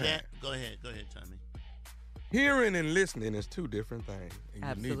all the time. That? Go ahead, Tommy. Hearing and listening is two different things. And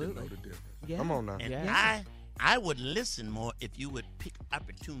Absolutely. You need to know the difference. Yeah. Come on now. And I would listen more if you would pick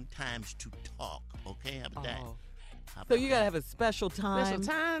opportune times to talk, okay? How about that? So you got to have a special time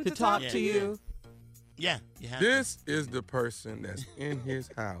to talk to you. Yeah, you have This is the person that's in his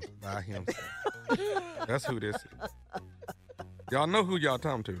house by himself. That's who this is. Y'all know who y'all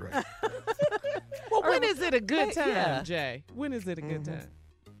talking to, right? Well, when is it a good time, Yeah. Jay? When is it a good time?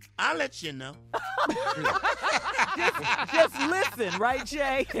 I'll let you know. Just listen, right,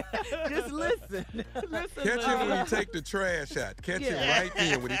 Jay? Just listen. Catch him when he take the trash out. Catch him right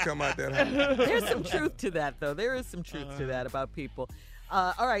then when he come out that house. There's some truth to that, though. There is some truth to that about people.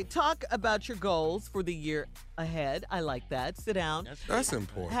 All right, talk about your goals for the year ahead. I like that. Sit down. That's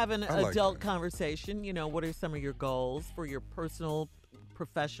important. Have an I like adult that. conversation. You know, what are some of your goals for your personal,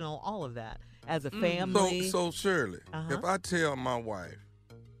 professional, all of that, as a family? So Shirley, Uh-huh. if I tell my wife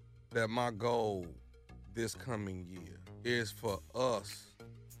that my goal this coming year is for us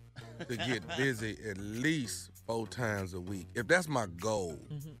to get busy at least 4 times a week, if that's my goal,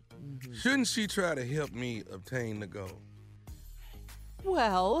 shouldn't she try to help me obtain the goal?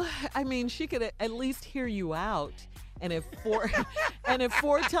 Well, I mean, she could at least hear you out. And if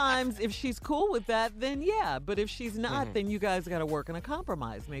 4 times, if she's cool with that, then yeah. But if she's not, then you guys got to work on a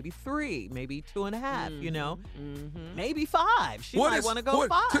compromise. Maybe 3, maybe 2.5. You know, maybe 5. She might want to go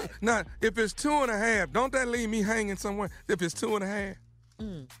 5. Now, if it's 2.5, don't that leave me hanging somewhere? If it's 2.5,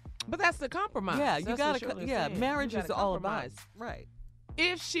 But that's the compromise. Yeah, you That's got what to. Shirley's Yeah, saying. marriage You is gotta all about compromise. right.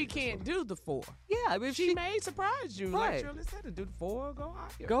 If she can't do the 4. Yeah, if she may surprise you. Right. Like Shirley said, to do the 4, go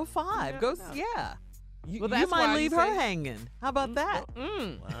higher. Go 5. You Go. never know. Yeah. You, Well, you that's might why leave you her say- hanging. How about that?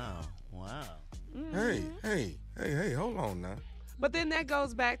 Wow. hey, hold on now. But then that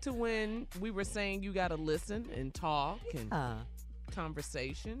goes back to when we were saying you got to listen and talk and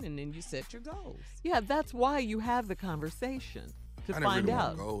conversation, and then you set your goals. Yeah, that's why you have the conversation to I didn't find really out.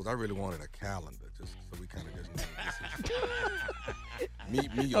 want goals. I really wanted a calendar, just so we kind of just know this is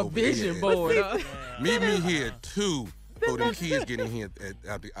meet me A over vision here. board, huh? Meet me here at 2. So them kids get in here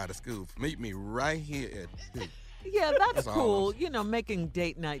out of school. Meet me right here at 2. Yeah, that's That's all cool. You know, making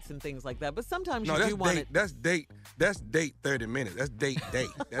date nights and things like that. But sometimes No, you that's do want date. That's date 30 minutes. That's date.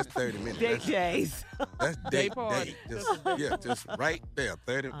 That's 30 minutes. Date days. That's Day date. party. Just right there.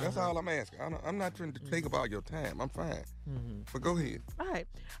 30. That's all I'm asking. I'm not trying to take up all your time. I'm fine. But go ahead. All right.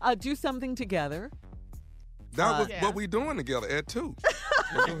 Do something together. That was what we doing together at 2.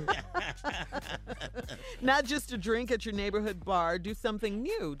 Not just a drink at your neighborhood bar. Do something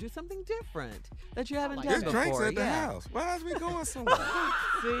new. Do something different that you haven't done There's before. drinks at the Yeah. house. Why is we going somewhere?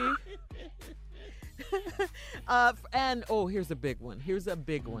 See? And here's a big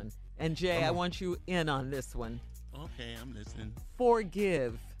one. And Jay, I want you in on this one. Okay, I'm listening.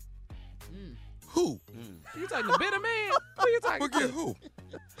 Forgive. Who? You talking to bitter man? Who you talking Forgive to? who?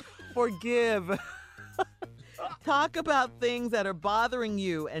 Forgive. Talk about things that are bothering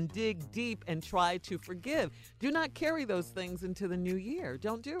you and dig deep and try to forgive. Do not carry those things into the new year.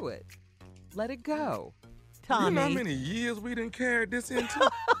 Don't do it. Let it go. Tommy. You know how many years we done carried this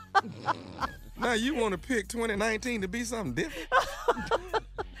into? Now you want to pick 2019 to be something different?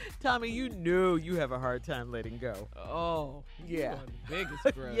 Tommy, you know you have a hard time letting go. Oh, yeah. You are the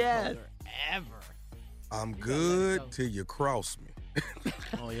biggest grudge Yes. holder ever. I'm good till you cross me.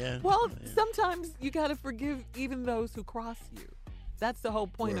 Oh, yeah. Well, sometimes you got to forgive even those who cross you. That's the whole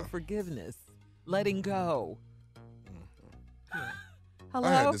point of Well. forgiveness. Letting go. Hello?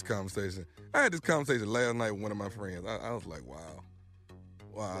 I had this conversation last night with one of my friends. I was like,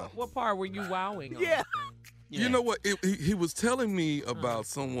 wow. What part were you wowing on? Yeah. You know what? He was telling me about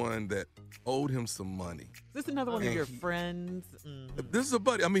someone that owed him some money. Is this another one of And your friends? This is a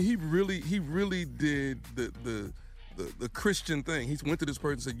buddy. I mean, he really did the Christian thing. He went to this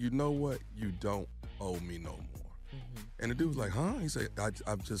person and said, "You know what? You don't owe me no more." And the dude was like, "Huh?" He said,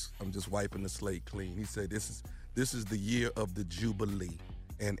 I'm just wiping the slate clean." He said, "This is the year of the Jubilee,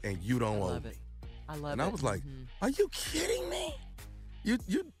 and you don't owe me." I love it. And I was like, "Are you kidding me?" You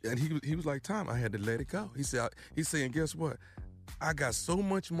and he was like, "Tom, I had to let it go." He said, he's saying, "Guess what? I got so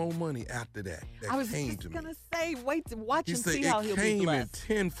much more money after that I was came just to me." going to say, watch He and said see how it he'll be came in blessed.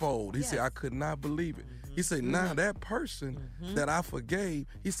 tenfold. He said, "I could not believe it." He said, "Now that person that I forgave,"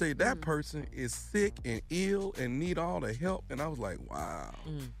 he said, "that person is sick and ill and need all the help." And I was like, "Wow."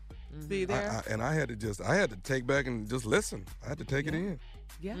 See there? I had to take back and just listen. I had to take it in.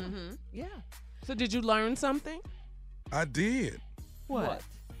 Yeah. Yeah. So did you learn something? I did. What?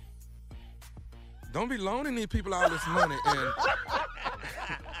 Don't be loaning these people all this money and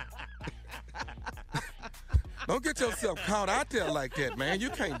Don't get yourself caught out there like that, man. You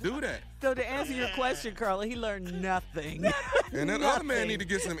can't do that. So to answer your question, Carla, he learned nothing. And that other man need to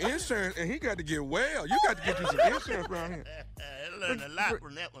get some insurance, and he got to get well. You got to get you some insurance around here. I learned a lot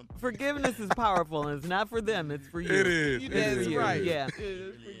from that one. Forgiveness is powerful, and it's not for them. It's for you. It is. It It is is. right. Yeah. It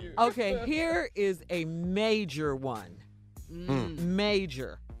is for you. Okay, here is a major one.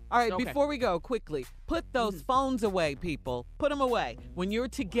 Major. All right, Okay. before we go, quickly, put those phones away, people. Put them away. When you're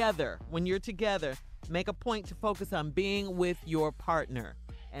together, make a point to focus on being with your partner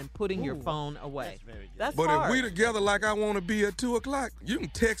and putting your phone away. That's But hard. if we together like I want to be at 2 o'clock, you can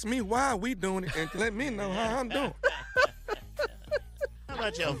text me while we doing it and let me know how I'm doing. How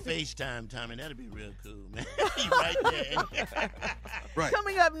about y'all FaceTime, Tommy? That'd be real cool, man. You right there. Right.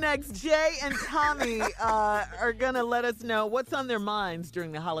 Coming up next, Jay and Tommy are going to let us know what's on their minds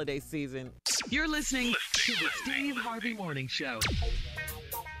during the holiday season. You're listening to the Steve Harvey Morning Show.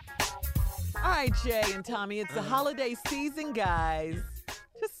 All right, Jay and Tommy, it's the holiday season, guys.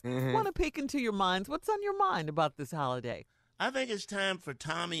 Just want to peek into your minds. What's on your mind about this holiday? I think it's time for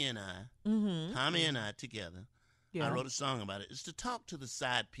Tommy and I together. Yeah. I wrote a song about it. It's to talk to the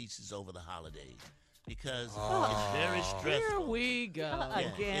side pieces over the holidays because it's very stressful. Here we go.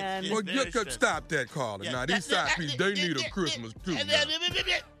 Again. It's Well, very you could stressful. stop that, Carla. Yeah. Now, these side pieces, they need a Christmas, too. Zip now.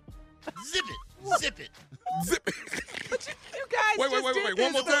 it. Zip it. You guys Wait. just did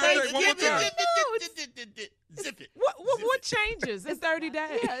One more this time, for Jay. One more time. Zip it. What changes? It's 30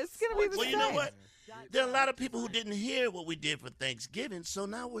 days. Yeah, it's going to be the Well, same. you know what? There are a lot of people who didn't hear what we did for Thanksgiving, so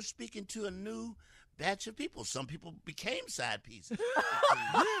now we're speaking to a new batch of people. Some people became side pieces.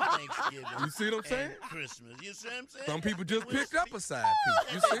 Thanksgiving. You see what I'm saying? and Christmas. You see what I'm saying? Some people just We're picked up a side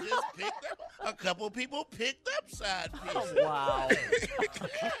piece. You They see? just picked up. A couple people picked up side pieces. Wow.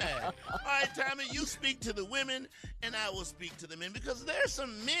 Yeah. All right, Tommy, you speak to the women, and I will speak to the men because there are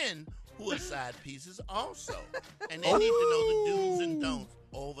some men who are side pieces also, and they need to know the do's and don'ts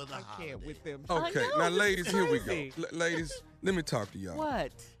over the holiday. Can't with them. Okay, know, now, this ladies, is here we go. crazy. Ladies, let me talk to y'all.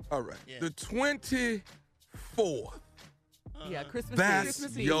 What? All right. Yeah. The 24th, Yeah, Christmas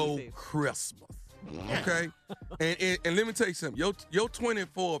that's Eve. your Christmas. Okay? and let me tell you something. Your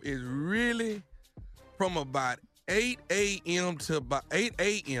 24th is really from about 8 a.m. to about 8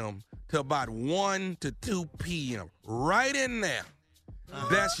 a.m. to about 1 to 2 p.m. Right in there.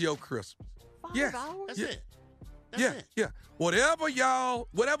 That's your Christmas. 5 Yes. hours? That's Yeah. it. That's it. Yeah. Whatever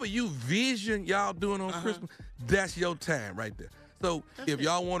you vision y'all doing on Christmas, that's your time right there. So if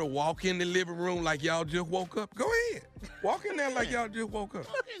y'all want to walk in the living room like y'all just woke up, go ahead. Walk in there like y'all just woke up.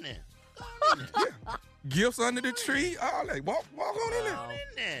 Walk in there. Yeah. Gifts under the tree, all that. Walk on in there. Walk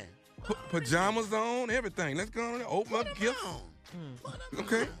in there. Pajamas on, everything. Let's go on there. Open up gifts.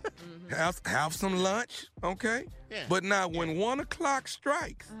 Okay. Have some lunch. Okay. Yeah. But now when 1 o'clock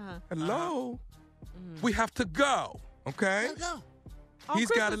strikes, hello, we have to go. Okay. Gotta go. On He's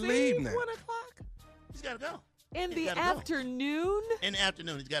got to Christmas leave Eve, now. 1 o'clock? He's got to go. In He's the gotta go. afternoon? In the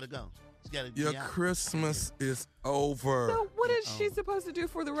afternoon, he's got to go. He's got to Your be out. Christmas is over. So what is she supposed to do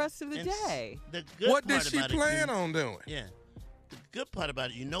for the rest of the And day? The good What did part she about plan it, on doing? Yeah. The good part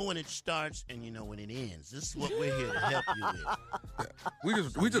about it, you know when it starts and you know when it ends. This is what we're here to help you with. We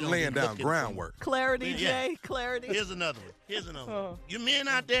just don't laying be down looking groundwork. Clarity, Yeah. Jay, clarity. Here's another one. You men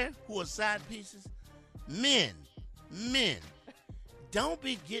out there who are side pieces, men, don't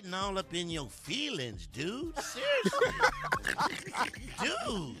be getting all up in your feelings, dude. Seriously.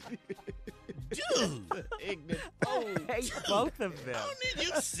 Dude. I hate both of them. Don't need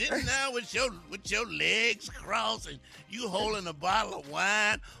you sitting there with your legs crossed and you holding a bottle of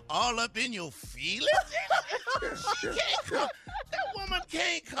wine all up in your feelings? That woman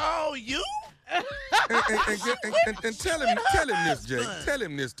can't call you. And tell him this, Jay. Tell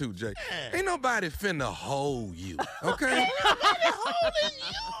him this too, Jay. Ain't nobody finna hold you, okay?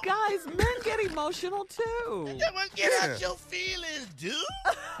 Guys, men get emotional too. Get out your feelings, dude.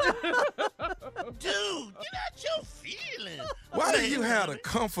 Dude, get out your feelings. Why do you have the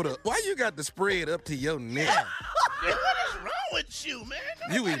comforter? Why you got the spread up to your neck? Man, what is wrong with you, man?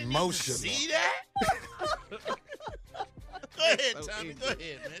 You Nobody needs to emotional. See that? Go ahead, Tommy. Go ahead,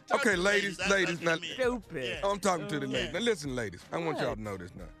 man. Talk Okay, to the ladies, I ladies. talk Now, to men. Stupid. I'm talking to the ladies. Yeah. Now, listen, ladies. I want y'all to know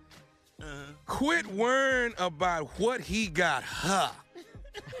this now. Uh-huh. Quit worrying about what he got her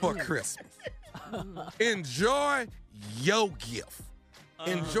for Christmas. Enjoy your gift.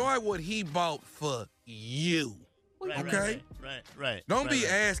 Enjoy what he bought for you. Okay? Right. Don't be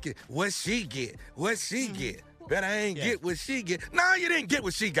asking what she get. What she get. Bet I ain't get what she get. No, you didn't get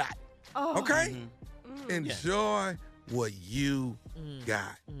what she got. Okay? Enjoy what you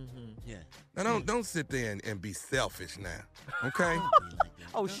got. Yeah. Now don't sit there and be selfish now. Okay?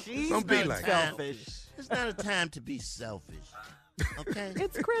 Oh, she's Don't be being like selfish. It's not a time to be selfish. Okay?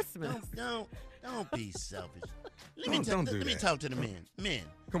 It's Christmas. Don't be selfish. Let Don't me talk to the men. Men.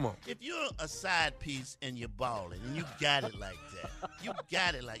 Come on. If you're a side piece and you're balling and you got it like that, you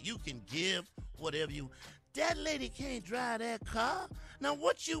got it like you can give whatever you. That lady can't drive that car. Now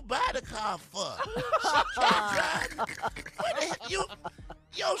what you buy the car for? She can't drive. What the heck?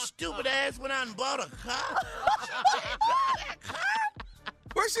 Your stupid ass went out and bought a car. She can't drive that car.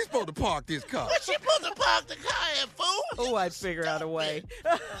 Where's she supposed to park this car? Where's she supposed to park the car at, fool? Oh, I'd figure out a way.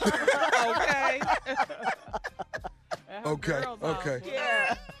 Okay.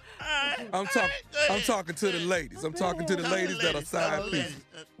 Yeah. I'm talking to the ladies. I'm talking to the ladies that are side pieces.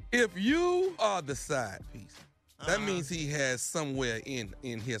 If you are the side piece, that means he has somewhere in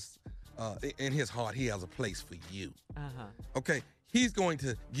his heart, he has a place for you. Okay, he's going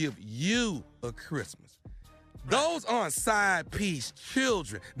to give you a Christmas. Those aren't side piece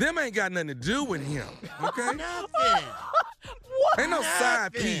children. Them ain't got nothing to do with him. Okay? Nothing. Ain't no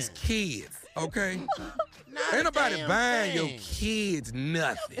side piece kids. Okay? Ain't nobody buying your kids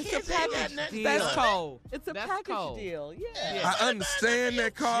nothing. It's a package deal. That's cold. It's a That's package cold. deal. Yeah. I understand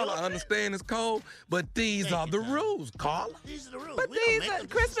that, Carla. I understand it's cold, but these are the rules, Carla. These are the rules. But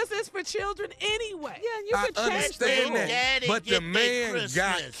Christmas is for children anyway. Yeah, and you I could change the understand rules. that, Daddy but get the man Christmas.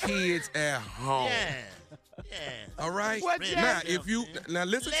 got kids at home. Yeah. All right. What, Now, Jack? if you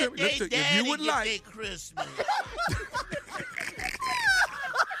listen to me, Let they if you would daddy like, get they Christmas.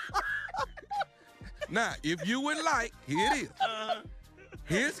 now if you would like, here it is.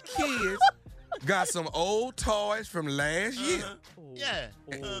 His kids got some old toys from last year. Yeah.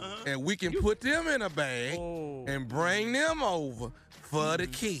 And we can put them in a bag and bring them over for the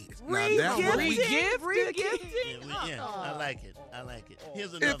kids. Now that's what we Regifting? Yeah, I like it.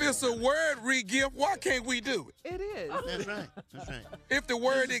 Here's another If it's a word re-gift, why can't we do it? It is. That's right. If the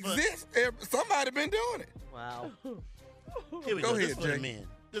word exists, somebody been doing it. Wow. Here we Go go. ahead, This for Jay. the men.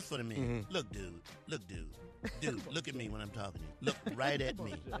 This for the men. Look, dude. Dude, look at me when I'm talking to you. Look right at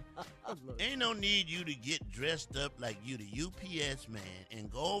me. Ain't no need you to get dressed up like you the UPS man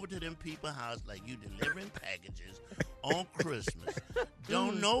and go over to them people's house like you delivering packages on Christmas.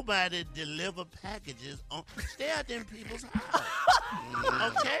 Don't nobody deliver packages on. Stay out them people's house.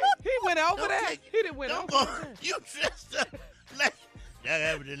 Okay? He went over there. He didn't went over there. You dressed up like I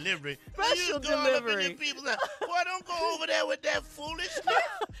have a delivery. Special you go up in delivery. them people's house. Boy, don't go over there with that foolishness.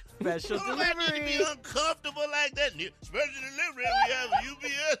 Special Nobody need to delivery. be uncomfortable like that. Special delivery, we have a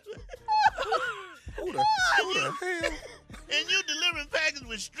UPS. Who the hell? And you delivering packages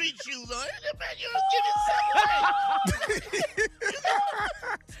with street shoes on. Man, you're giving something.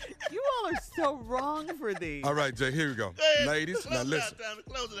 You all are so wrong for these. All right, Jay, here we go. Go ahead. Ladies, Close now it listen. out,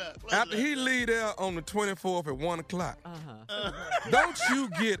 Close it out. After he leave there on the 24th at 1 o'clock, don't you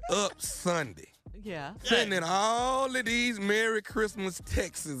get up Sunday Yeah. sending all of these Merry Christmas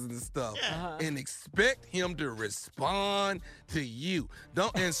texts and stuff and expect him to respond to you.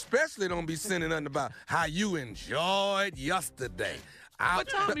 And especially don't be sending nothing about how you enjoyed yesterday. But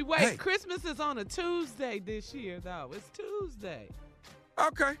Tommy, wait, Hey, Christmas is on a Tuesday this year, though. It's Tuesday.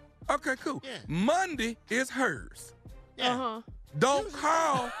 okay, cool. Yeah. Monday is hers. Uh-huh. Don't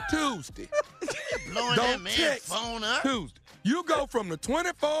call Tuesday. Blowing that Don't man's text phone up. Tuesday. You go from the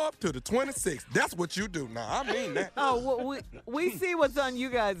 24th to the 26th. That's what you do now. I mean that. Oh, well, we see what's on you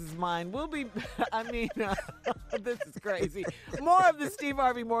guys' mind. We'll be, this is crazy. More of the Steve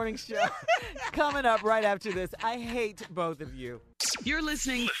Harvey Morning Show coming up right after this. I hate both of you. You're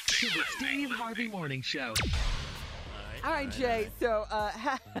listening to the Steve Harvey Morning Show. All right, Jay. So,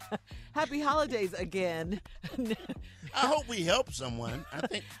 happy holidays again. I hope we help someone. I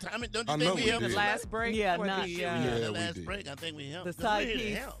think, Tommy, don't you I think know we we helped? did. The last break? Yeah, for not- the, The we last did. break, I think we helped. The 'Cause side we're here to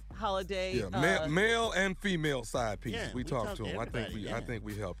piece help. holiday. Yeah, male and female side pieces. Yeah, we we talked talked to to him. I everybody, think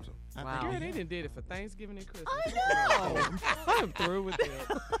we helped him. Wow. Girl, they did it for Thanksgiving and Christmas. I know. I'm through with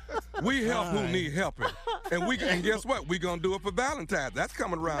it. We help who need helping, and guess what? We gonna do it for Valentine's. That's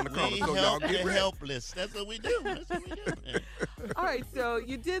coming around the corner, We so y'all help get the ready. helpless. That's what we do. That's what we do. Yeah. All right, so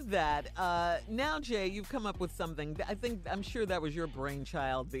you did that. Now, Jay, you've come up with something. I'm sure that was your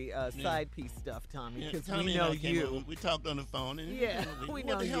brainchild, the side piece stuff, Tommy, Yeah, because Tommy we and know I came you. over. We talked on the phone, and Yeah, we we want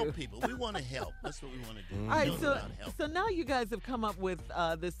know to help you. people. We want to help. That's what we want to do. All right, We know so about help. so now you guys have come up with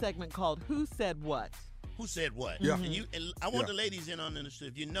this segment called "Who Said What." Who said what? Yeah. And I want Yeah. the ladies in on this.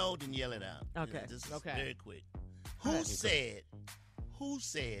 If you know, then yell it out. Okay. This is Okay. very quick. Who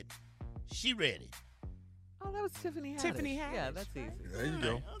said she ready? Oh, that was Tiffany Haddish. Tiffany Yeah, Haddish, that's easy. There you go.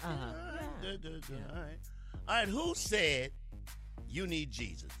 Okay. All right. Good. All right. All right. Who said you need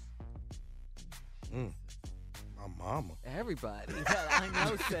Jesus? My mama. Everybody that I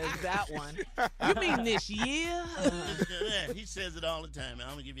know says that one. You mean this year? Yeah, he says it all the time. I'm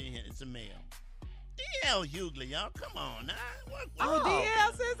gonna give you a hint. It's a male. D.L. Hughley, y'all. Come on now.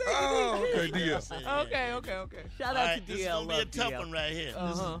 DL says it. Oh, okay, DL. Okay. Shout All out right, to this is DL. gonna be a tough one right here. This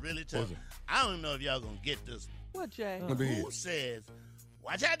Uh-huh. is really tough. I don't know if y'all gonna get this one. What, Jay? Who says,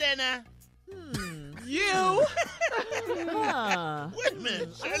 "Watch out there now"? You. Wait a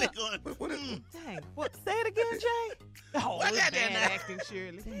minute, Shirley going. Dang. What? Say it again, Jay. Oh, Watch out there now. acting,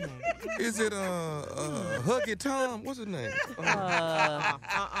 Shirley. Is it Huggy Tom? What's his name?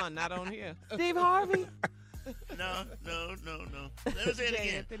 Not on here. Steve Harvey. No. Let me say it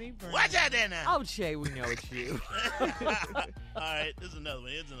again. Anthony Brown. Watch out there now. Oh, Jay, we know it's you. All right, this is another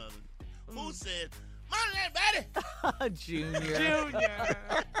one. Here's another one. Who said, "Morning, everybody"? Junior.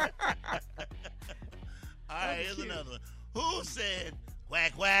 All right, here's another one. Who said,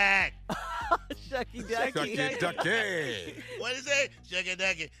 "Quack, quack"? Shucky Ducky. Shucky Ducky. What is it? Shucky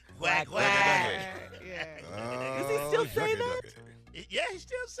Ducky. Quack, quack. Yeah. Does he still say that? Yeah, he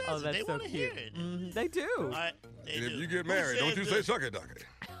still says Oh, it. that's They so want to hear cute. it. They do. All right, they And do. if you get Who married, don't you said say Shucky Ducky.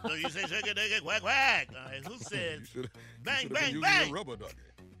 No, you say Shucky Ducky, quack, quack. All right, who said, "Bang, bang, Using bang"? a rubber ducky.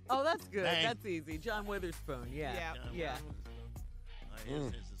 Oh, that's good. Bang. That's easy. John Witherspoon. Yeah. All right, who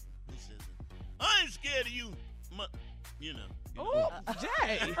says this? Who says it? I'm scared of you. You know. Oh,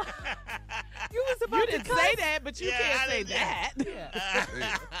 Jay. You was about You to didn't cuss. say that, but you Yeah, can't I say didn't- that.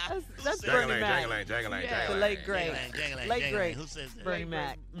 Yeah. That's said Bernie it? Mac. Jangling. The late great. Jangling, Late jangling. great. Who says that? Bernie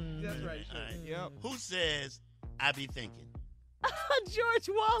Mac. That's right. All right. Yep. Who says, "I be thinking"? George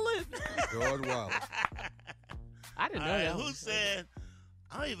Wallace. George Wallace. I didn't All know right, that. who said,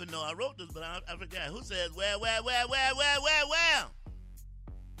 I don't even know I wrote this, but I forgot. Who says, well?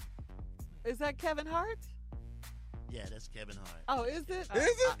 Is that Kevin Hart? Yeah, that's Kevin Hart. Oh, is it? Is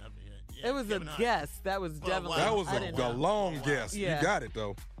it? Yeah, It was Kevin a Hart. guess. That was For a definitely. while. That was I didn't a know. long guess. Yeah. You got it,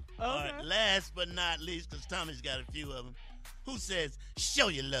 though. All right, last but not least, because Tommy's got a few of them. Who says, "Show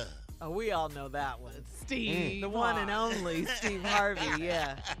your love"? Oh, we all know that one. Steve. The one and only Steve Harvey.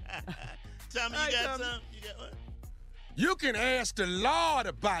 Yeah. Tommy, you got some? You got what? You can ask the Lord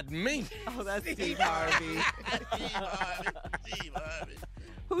about me. Oh, that's Steve Harvey. Steve Harvey.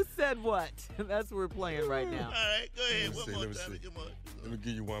 Who said what? That's what we're playing right now. All right, go ahead. Let One me more see, time. let me see. Come on. Let me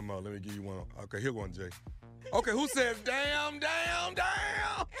give you one more. Okay, here one, Jay. Okay, who says damn?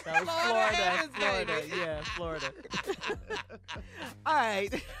 That was Florida. Yeah, Florida. All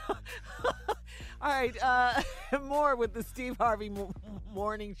right. All right. More with the Steve Harvey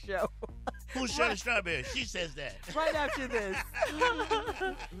morning show. Who's Shirley Strawberry? She says that. Right after this.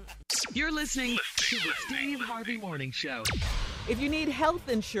 You're listening to the Steve Harvey Morning Show. If you need health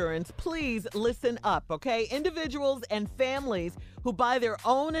insurance, please listen up, okay? Individuals and families who buy their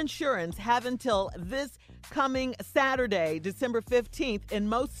own insurance have until this coming Saturday, December 15th, in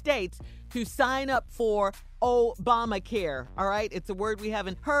most states to sign up for Obamacare. All right, it's a word we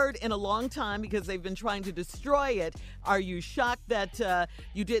haven't heard in a long time because they've been trying to destroy it. Are you shocked that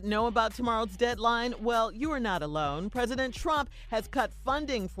you didn't know about tomorrow's deadline? Well, you are not alone. President Trump has cut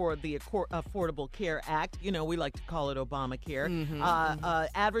funding for the Affordable Care Act. You know, we like to call it Obamacare.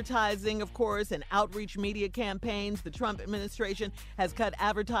 Advertising, of course, and outreach media campaigns. The Trump administration has cut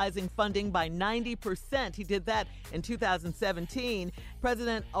advertising funding by 90%. He did that in 2017.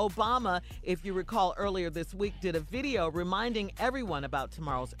 President Obama, if you recall earlier this week, did a video reminding everyone about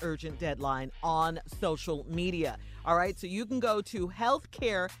tomorrow's urgent deadline on social media. All right, so you can go to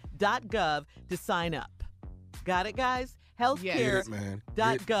healthcare.gov to sign up. Got it, guys? Healthcare.gov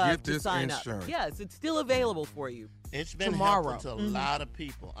Get to this sign insurance. up. Yes, it's still available for you. It's been tomorrow. helpful to a lot of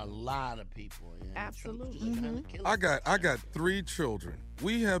people. Yeah. Absolutely. I got 3 children.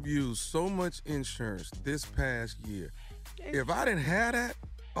 We have used so much insurance this past year. If I didn't have that,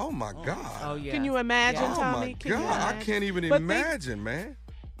 oh my God. Oh, yeah. Can you imagine, Oh Tommy? my Can you God, I imagine? can't even But imagine, man.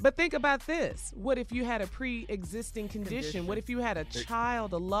 But think about this. What if you had a pre-existing condition? What if you had a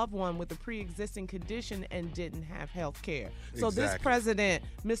child, a loved one with a pre-existing condition and didn't have health care? So this Exactly. president,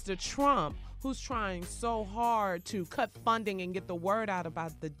 Mr. Trump, who's trying so hard to cut funding and get the word out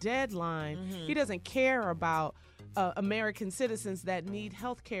about the deadline, he doesn't care about American citizens that need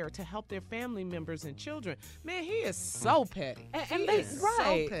health care to help their family members and children. Man, he is so petty. And He they is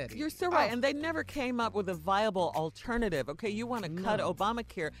right. so petty. You're so right. Oh. And they never came up with a viable alternative. Okay, you want to cut No.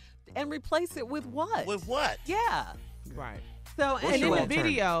 Obamacare and replace it with what? With what? Yeah. Right. So And in anyway, the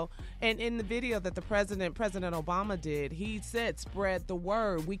video, And in the video that President Obama did, he said, spread the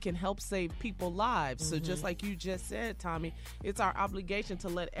word. We can help save people's lives. So just like you just said, Tommy, it's our obligation to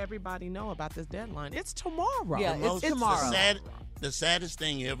let everybody know about this deadline. It's tomorrow. Yeah, it's tomorrow. The saddest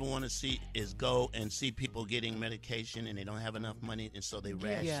thing you ever want to see is go and see people getting medication and they don't have enough money, and so they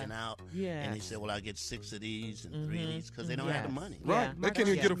ration out. Yeah. And they say, well, I get 6 of these and 3 of these because they don't have the money. Right. Yeah. They can't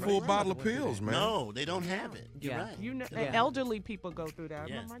even get a full bottle of pills, man. No, they don't have it. You're right. You know, elderly people go through that. I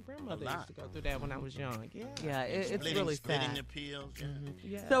Yeah. remember my grandmother used to go through that when I was young. Yeah. Yeah, it's really splitting sad. the pills.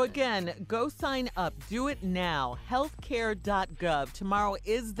 Yeah. So again, go sign up. Do it now. Healthcare.gov. Tomorrow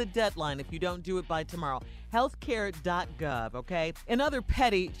is the deadline if you don't do it by tomorrow. Healthcare.gov, okay? In other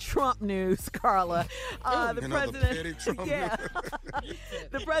petty Trump news, Carla, the president,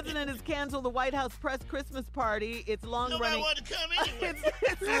 the president has canceled the White House press Christmas party. It's long-running.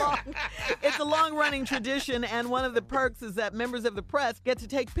 It's a long-running tradition, and one of the perks is that members of the press get to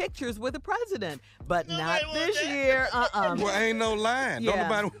take pictures with the president, but not this year. Well, ain't no line. Yeah. Don't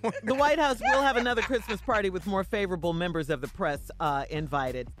nobody want The White House will have another Christmas party with more favorable members of the press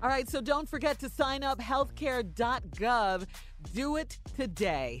invited. All right, so don't forget to sign up, healthcare.gov. Do it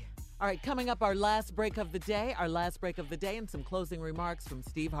today. All right, coming up, our last break of the day, and some closing remarks from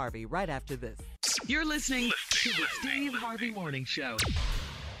Steve Harvey right after this. You're listening to the Steve Harvey Morning Show.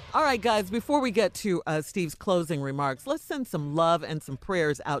 All right, guys, before we get to Steve's closing remarks, let's send some love and some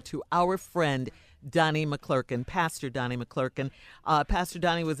prayers out to our friend, Donnie McClurkin, Pastor Donnie McClurkin. Pastor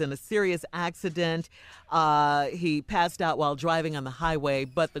Donnie was in a serious accident. He passed out while driving on the highway,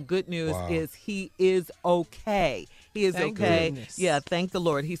 but the good news is he is okay. He is Thank okay. goodness. Yeah, thank the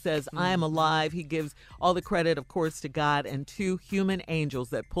Lord. He says, I am alive. He gives all the credit, of course, to God and 2 human angels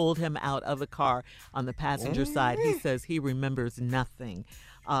that pulled him out of the car on the passenger side. He says he remembers nothing.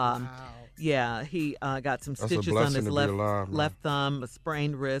 Yeah, he got some stitches on his left thumb, a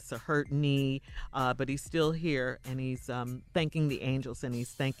sprained wrist, a hurt knee, but he's still here, and he's thanking the angels, and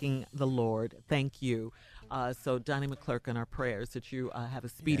he's thanking the Lord. Thank you. So, Donnie McClurkin, our prayers that you have a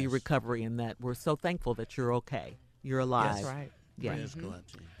speedy recovery, and that we're so thankful that you're okay. You're alive. That's right. Yeah. Prayers go out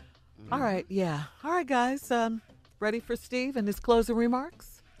to you. All right, yeah. All right, guys, ready for Steve and his closing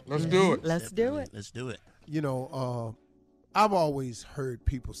remarks? Let's do it. Let's do it. Let's do it. You know, I've always heard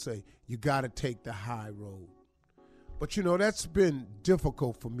people say, you got to take the high road. But, you know, that's been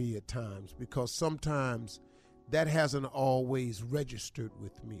difficult for me at times because sometimes that hasn't always registered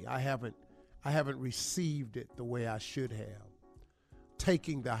with me. I haven't received it the way I should have,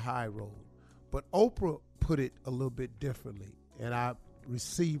 taking the high road. But Oprah put it a little bit differently, and I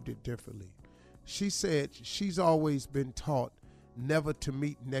received it differently. She said she's always been taught never to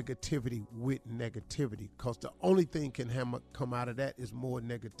meet negativity with negativity, because the only thing can come out of that is more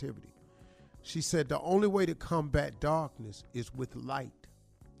negativity. She said the only way to combat darkness is with light.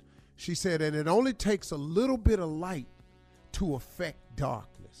 She said, and it only takes a little bit of light to affect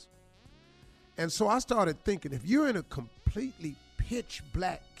darkness. And so I started thinking, if you're in a completely pitch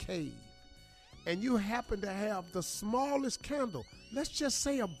black cave and you happen to have the smallest candle, let's just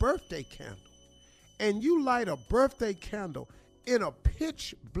say a birthday candle, and you light a birthday candle in a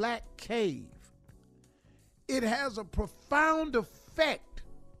pitch black cave, it has a profound effect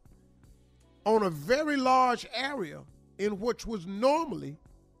on a very large area in which was normally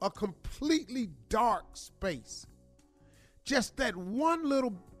a completely dark space. Just that one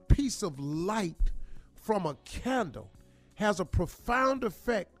little piece of light from a candle has a profound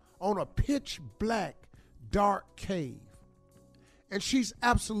effect on a pitch black dark cave. And she's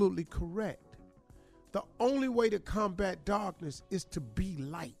absolutely correct. The only way to combat darkness is to be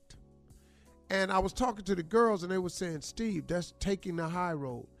light. And I was talking to the girls and they were saying, Steve, that's taking the high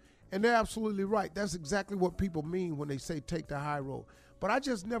road. And they're absolutely right. That's exactly what people mean when they say take the high road. But I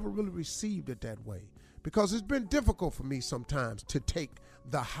just never really received it that way, because it's been difficult for me sometimes to take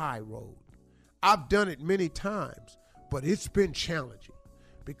the high road. I've done it many times, but it's been challenging.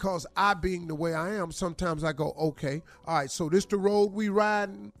 Because I, being the way I am, sometimes I go, okay, all right, so this the road we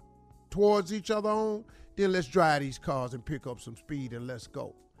riding towards each other on, then let's drive these cars and pick up some speed and let's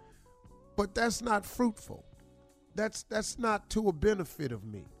go. But that's not fruitful. That's not to a benefit of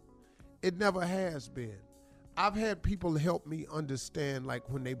me. It never has been. I've had people help me understand, like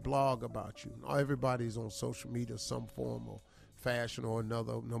when they blog about you. Everybody's on social media, some form of fashion or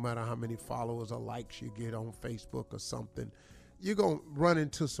another, no matter how many followers or likes you get on Facebook or something, you're going to run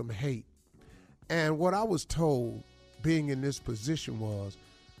into some hate. And what I was told, being in this position, was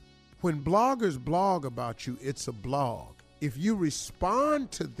when bloggers blog about you, it's a blog. If you respond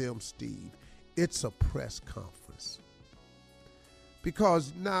to them, Steve, it's a press conference.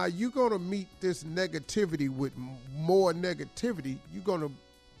 Because now you're going to meet this negativity with more negativity. You're going to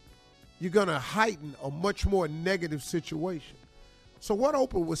you're going to heighten a much more negative situation. So what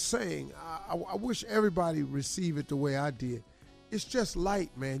Oprah was saying, I wish everybody received it the way I did. It's just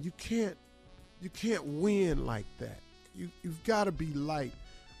light, man. You can't win like that. You've got to be light.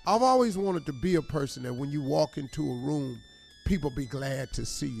 I've always wanted to be a person that when you walk into a room, people be glad to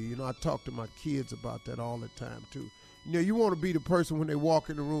see you. You know, I talk to my kids about that all the time, too. You know, you want to be the person when they walk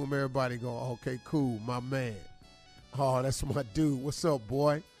in the room, everybody go, okay, cool, my man. Oh, that's my dude. What's up,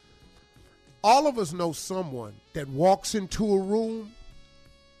 boy? All of us know someone that walks into a room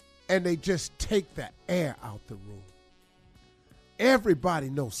and they just take the air out the room.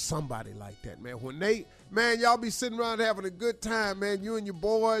 Everybody knows somebody like that, man. Y'all be sitting around having a good time, man. You and your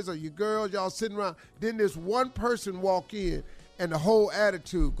boys or your girls, y'all sitting around. Then this one person walk in and the whole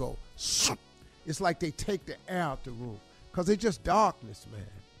attitude go, it's like they take the air out the room. Because they just darkness, man.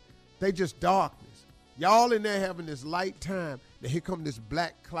 They just darkness. Y'all in there having this light time. Then here come this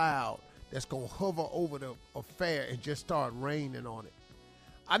black cloud that's going to hover over the affair and just start raining on it.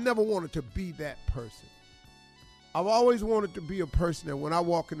 I never wanted to be that person. I've always wanted to be a person that when I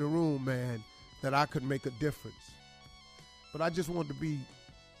walk in the room, man, that I could make a difference. But I just wanted to be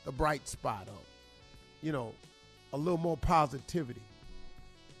the bright spot of, you know, a little more positivity.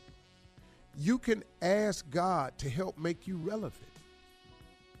 You can ask God to help make you relevant.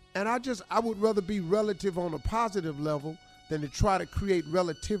 And I would rather be relative on a positive level than to try to create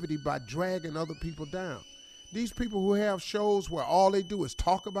relativity by dragging other people down. These people who have shows where all they do is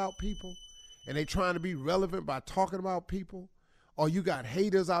talk about people and they trying to be relevant by talking about people, or you got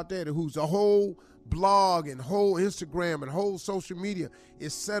haters out there whose the whole blog and whole Instagram and whole social media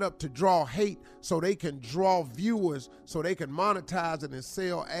is set up to draw hate so they can draw viewers so they can monetize it and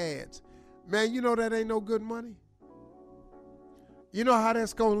sell ads. Man, you know that ain't no good money. You know how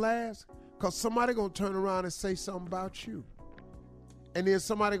that's going to last? Because somebody going to turn around and say something about you. And then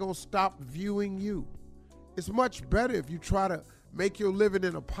somebody going to stop viewing you. It's much better if you try to make your living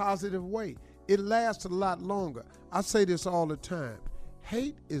in a positive way. It lasts a lot longer. I say this all the time.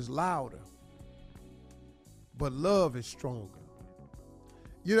 Hate is louder, but love is stronger.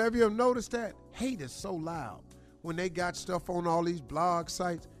 You know, have you ever noticed that? Hate is so loud. When they got stuff on all these blog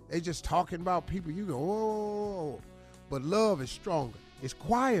sites, they just talking about people. You go, oh, but love is stronger. It's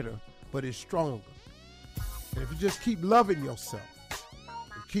quieter, but it's stronger. And if you just keep loving yourself,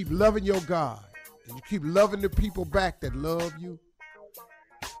 you keep loving your God, and you keep loving the people back that love you,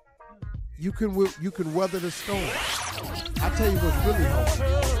 you can weather the storm. I tell you what's really hard.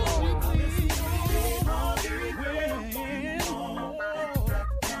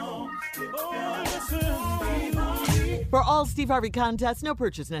 For all Steve Harvey contests, no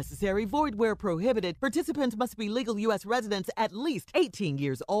purchase necessary, void where prohibited. Participants must be legal U.S. residents at least 18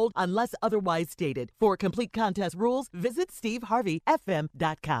 years old unless otherwise stated. For complete contest rules, visit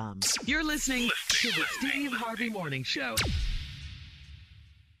SteveHarveyFM.com. You're listening to the Steve Harvey Morning Show.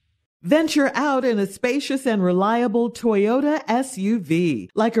 Venture out in a spacious and reliable Toyota SUV.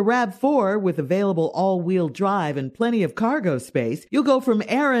 Like a RAV4 with available all-wheel drive and plenty of cargo space, you'll go from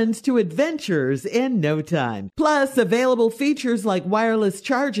errands to adventures in no time. Plus, available features like wireless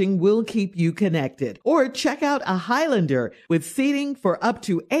charging will keep you connected. Or check out a Highlander with seating for up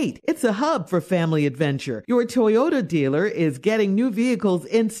to 8. It's a hub for family adventure. Your Toyota dealer is getting new vehicles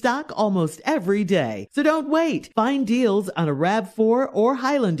in stock almost every day. So don't wait. Find deals on a RAV4 or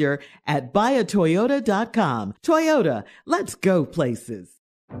Highlander at buyatoyota.com. Toyota, let's go places.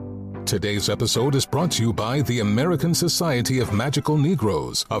 Today's episode is brought to you by the American Society of Magical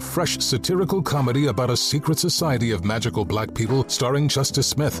Negroes, a fresh satirical comedy about a secret society of magical black people starring Justice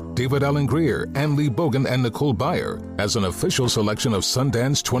Smith, David Allen Greer, Ann Lee Bogan, and Nicole Byer. As an official selection of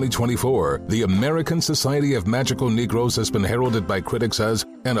Sundance 2024, the American Society of Magical Negroes has been heralded by critics as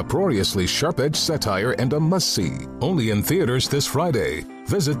an uproariously sharp-edged satire and a must-see. Only in theaters this Friday.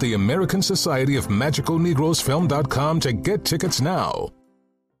 Visit the American Society of Magical Negroes Film.com to get tickets now.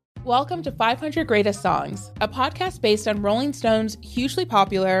 Welcome to 500 Greatest Songs, a podcast based on Rolling Stone's hugely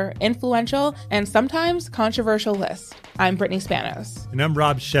popular, influential, and sometimes controversial list. I'm Brittany Spanos. And I'm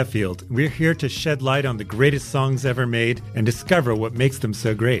Rob Sheffield. We're here to shed light on the greatest songs ever made and discover what makes them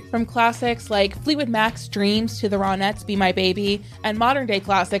so great. From classics like Fleetwood Mac's Dreams to the Ronettes' Be My Baby, and modern-day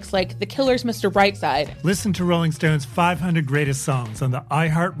classics like The Killers' Mr. Brightside. Listen to Rolling Stone's 500 Greatest Songs on the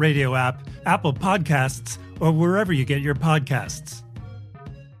iHeartRadio app, Apple Podcasts, or wherever you get your podcasts.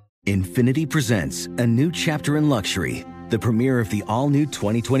 Infiniti presents a new chapter in luxury, the premiere of the all-new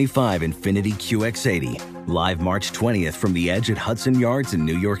 2025 Infiniti QX80, live March 20th from the Edge at Hudson Yards in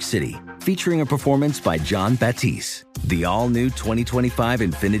New York City, featuring a performance by John Batiste. The all-new 2025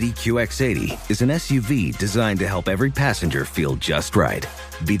 Infiniti QX80 is an SUV designed to help every passenger feel just right.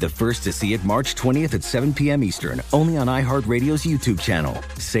 Be the first to see it March 20th at 7 p.m. Eastern, only on iHeartRadio's YouTube channel.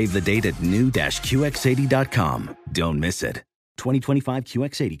 Save the date at new-QX80.com. Don't miss it. 2025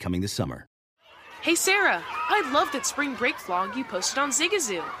 QX80 coming this summer. Hey, Sarah, I loved that spring break vlog you posted on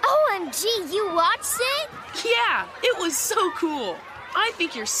Zigazoo. OMG, you watched it? Yeah, it was so cool. I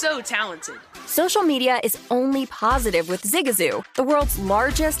think you're so talented. Social media is only positive with Zigazoo, the world's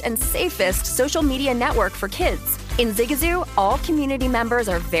largest and safest social media network for kids. In Zigazoo, all community members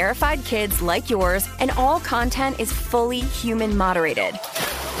are verified kids like yours, and all content is fully human moderated.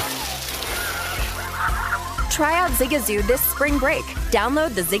 Try out Zigazoo this spring break.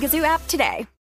 Download the Zigazoo app today.